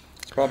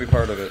 It's probably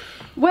part of it.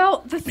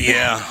 Well, I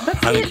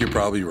think you're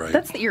probably right.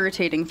 That's the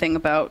irritating thing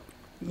about,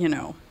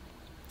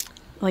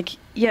 like,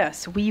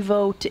 yes, we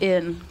vote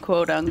in,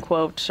 quote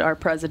unquote, our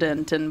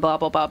president and blah,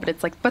 blah, blah. But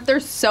it's like, but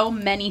there's so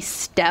many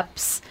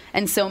steps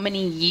and so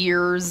many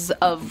years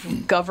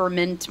of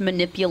government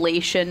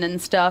manipulation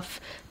and stuff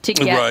to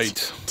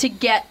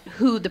get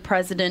who the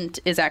president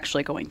is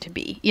actually going to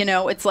be.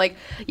 It's like,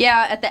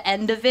 yeah, at the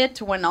end of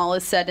it, when all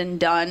is said and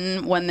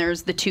done, when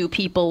there's the two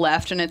people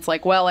left, and it's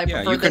like, well, I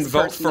prefer you can this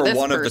vote person for to this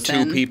one of the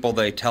person. two people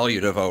they tell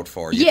you to vote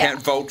for. You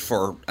can't vote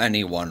for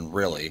anyone,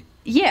 really.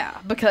 Yeah,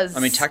 because... I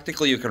mean,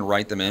 technically you can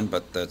write them in,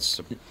 but that's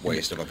a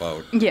waste of a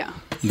vote. Yeah.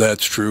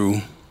 That's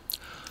true.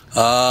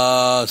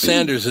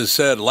 Sanders has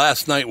said,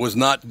 last night was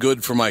not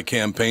good for my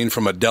campaign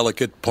from a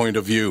delicate point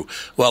of view.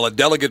 Well, a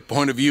delicate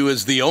point of view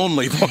is the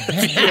only point of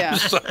view,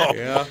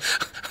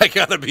 I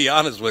got to be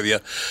honest with you.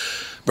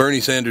 Bernie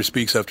Sanders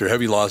speaks after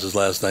heavy losses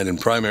last night in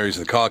primaries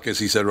and the caucus.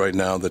 He said right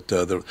now that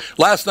the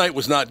last night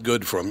was not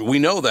good for him. We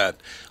know that.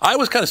 I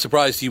was kind of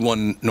surprised he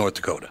won North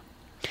Dakota.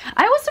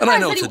 I was surprised.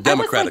 And I know it's a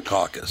Democratic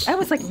caucus. I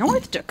was like,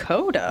 North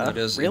Dakota? That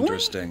is really?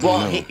 interesting.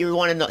 Well, you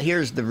want to know,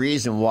 here's the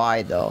reason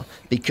why, though.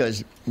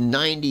 Because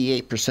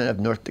 98% of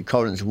North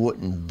Dakotans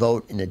wouldn't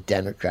vote in a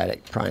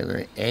Democratic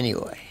primary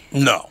anyway.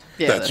 No.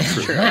 Yeah,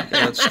 that's true.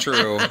 That's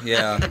true,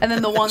 yeah. And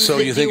then the ones So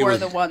that you think do it are was-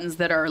 the ones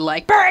that are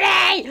like,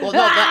 Bernie! Well, no,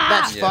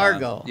 that's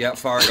Fargo. Yeah,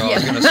 Fargo, I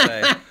was going to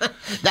say.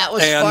 That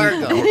was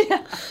And-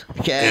 Fargo.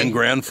 Okay. And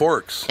Grand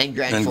Forks. And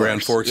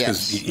Grand Forks,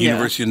 because yes.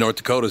 University of North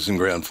Dakota is in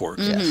Grand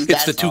Forks. Yes. It's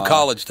That's- the two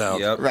college towns.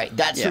 Yep. Right,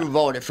 that's who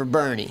voted for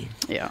Bernie.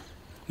 Yeah.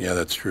 Yeah,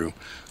 that's true.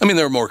 I mean,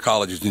 there are more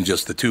colleges than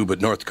just the two,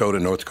 but North Dakota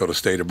and North Dakota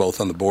State are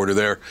both on the border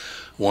there.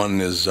 One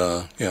is,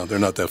 they're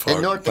not that far.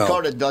 And North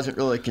Dakota doesn't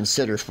really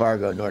consider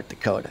Fargo North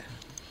Dakota.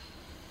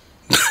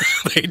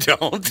 They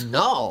don't?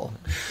 No.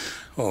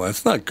 Well,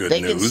 that's not good They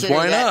news. consider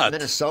Why that not?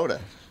 Minnesota.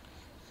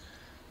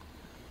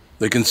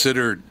 They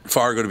consider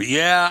Fargo to be...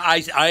 Yeah,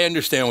 I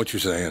understand what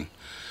you're saying.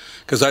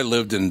 Because I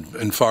lived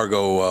in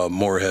Fargo,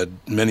 Moorhead,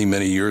 many,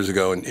 many years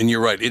ago. And you're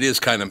right. It is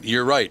kind of...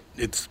 You're right.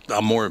 It's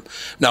more...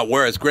 Now,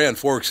 whereas Grand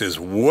Forks is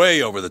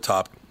way over the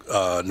top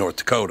North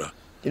Dakota.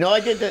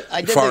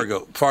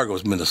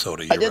 Fargo's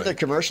Minnesota. I did the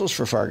commercials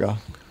for Fargo.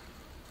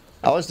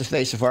 I was the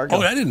face of Fargo.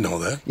 Oh, I didn't know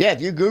that. Yeah,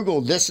 if you Google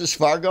 "This is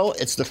Fargo,"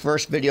 it's the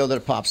first video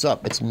that pops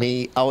up. It's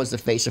me. I was the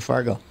face of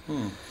Fargo.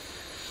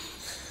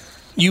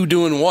 You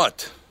doing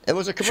what? It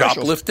was a commercial.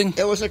 Shoplifting?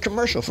 It was a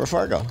commercial for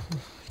Fargo.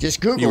 Just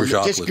Google. You were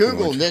Just shoplifting, Google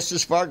weren't you? "This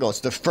is Fargo."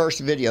 It's the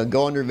first video.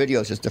 Go under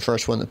videos. It's the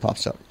first one that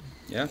pops up.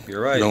 Yeah, you're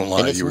right. Don't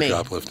lie. And it's You were me.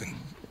 shoplifting.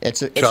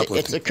 It's a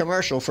Shoplifting.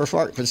 commercial for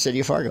the city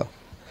of Fargo.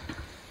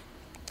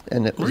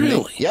 And it was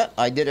Really? me. Yeah,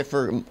 I did it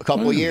for a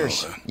couple of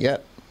years.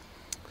 Yep.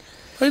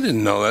 I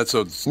didn't know that.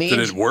 So did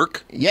it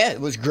work? Yeah,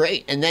 it was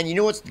great. And then you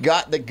know what's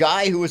got the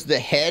guy who was the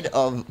head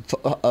of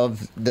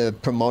the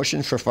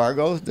promotion for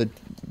Fargo, the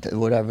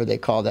whatever they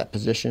call that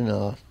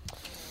position,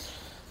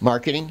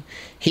 marketing.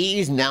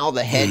 He's now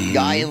the head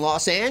guy in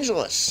Los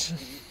Angeles.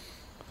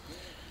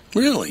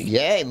 Really?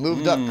 Yeah, he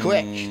moved up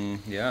quick.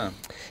 Yeah.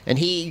 And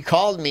he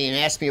called me and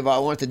asked me if I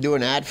wanted to do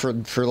an ad for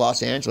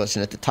Los Angeles,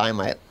 and at the time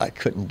I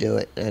couldn't do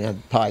it, and I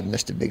probably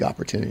missed a big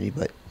opportunity.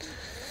 But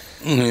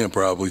yeah,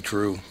 probably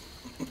true.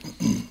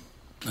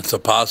 It's a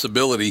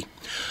possibility.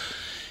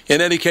 In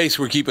any case,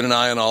 we're keeping an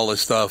eye on all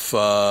this stuff.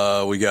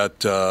 We got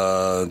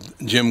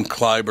Jim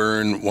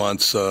Clyburn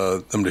wants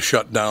them to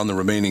shut down the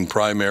remaining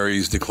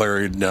primaries,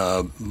 declared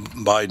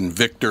Biden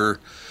victor.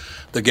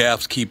 The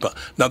gaffes keep up.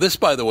 Now, this,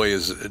 by the way,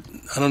 is,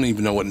 I don't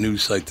even know what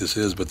news site this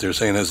is, but they're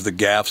saying as the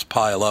gaffes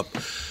pile up,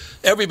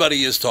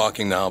 everybody is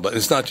talking now, but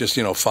it's not just,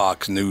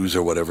 Fox News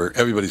or whatever.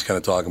 Everybody's kind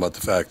of talking about the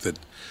fact that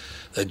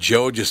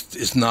Joe just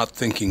is not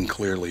thinking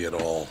clearly at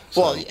all.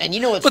 So. Well, and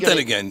then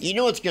again, you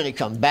know what's going to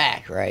come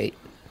back, right?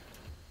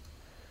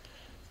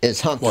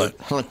 Is Hunter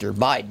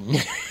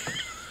Biden.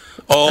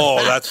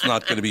 Oh, that's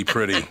not going to be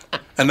pretty.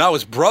 And now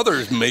his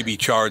brother may be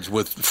charged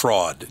with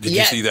fraud. Did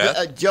you see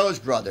that? Joe's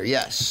brother,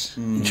 yes.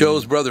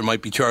 Joe's brother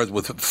might be charged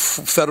with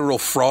federal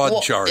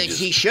fraud charges.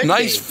 He should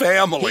nice be.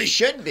 family. He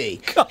should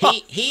be.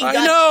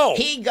 I know.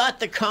 He got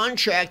the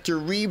contract to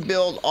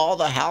rebuild all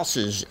the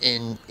houses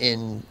in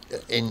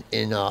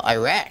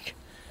Iraq.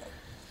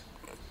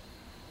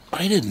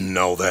 I didn't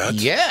know that.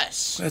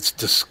 Yes. That's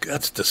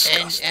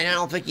disgusting. And I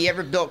don't think he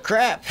ever built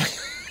crap.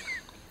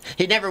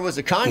 He never was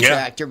a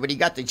contractor, but he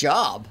got the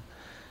job.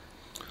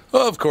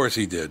 Well, of course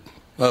he did.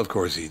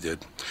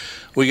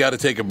 We got to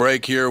take a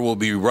break here. We'll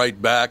be right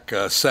back.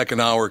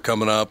 Second hour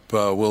coming up.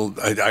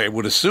 I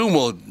would assume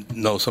we'll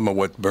know some of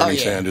what Bernie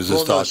Sanders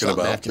is talking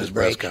about at his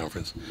press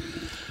conference.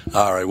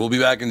 All right, we'll be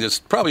back in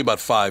just probably about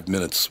 5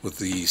 minutes with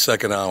the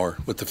second hour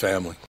with the family.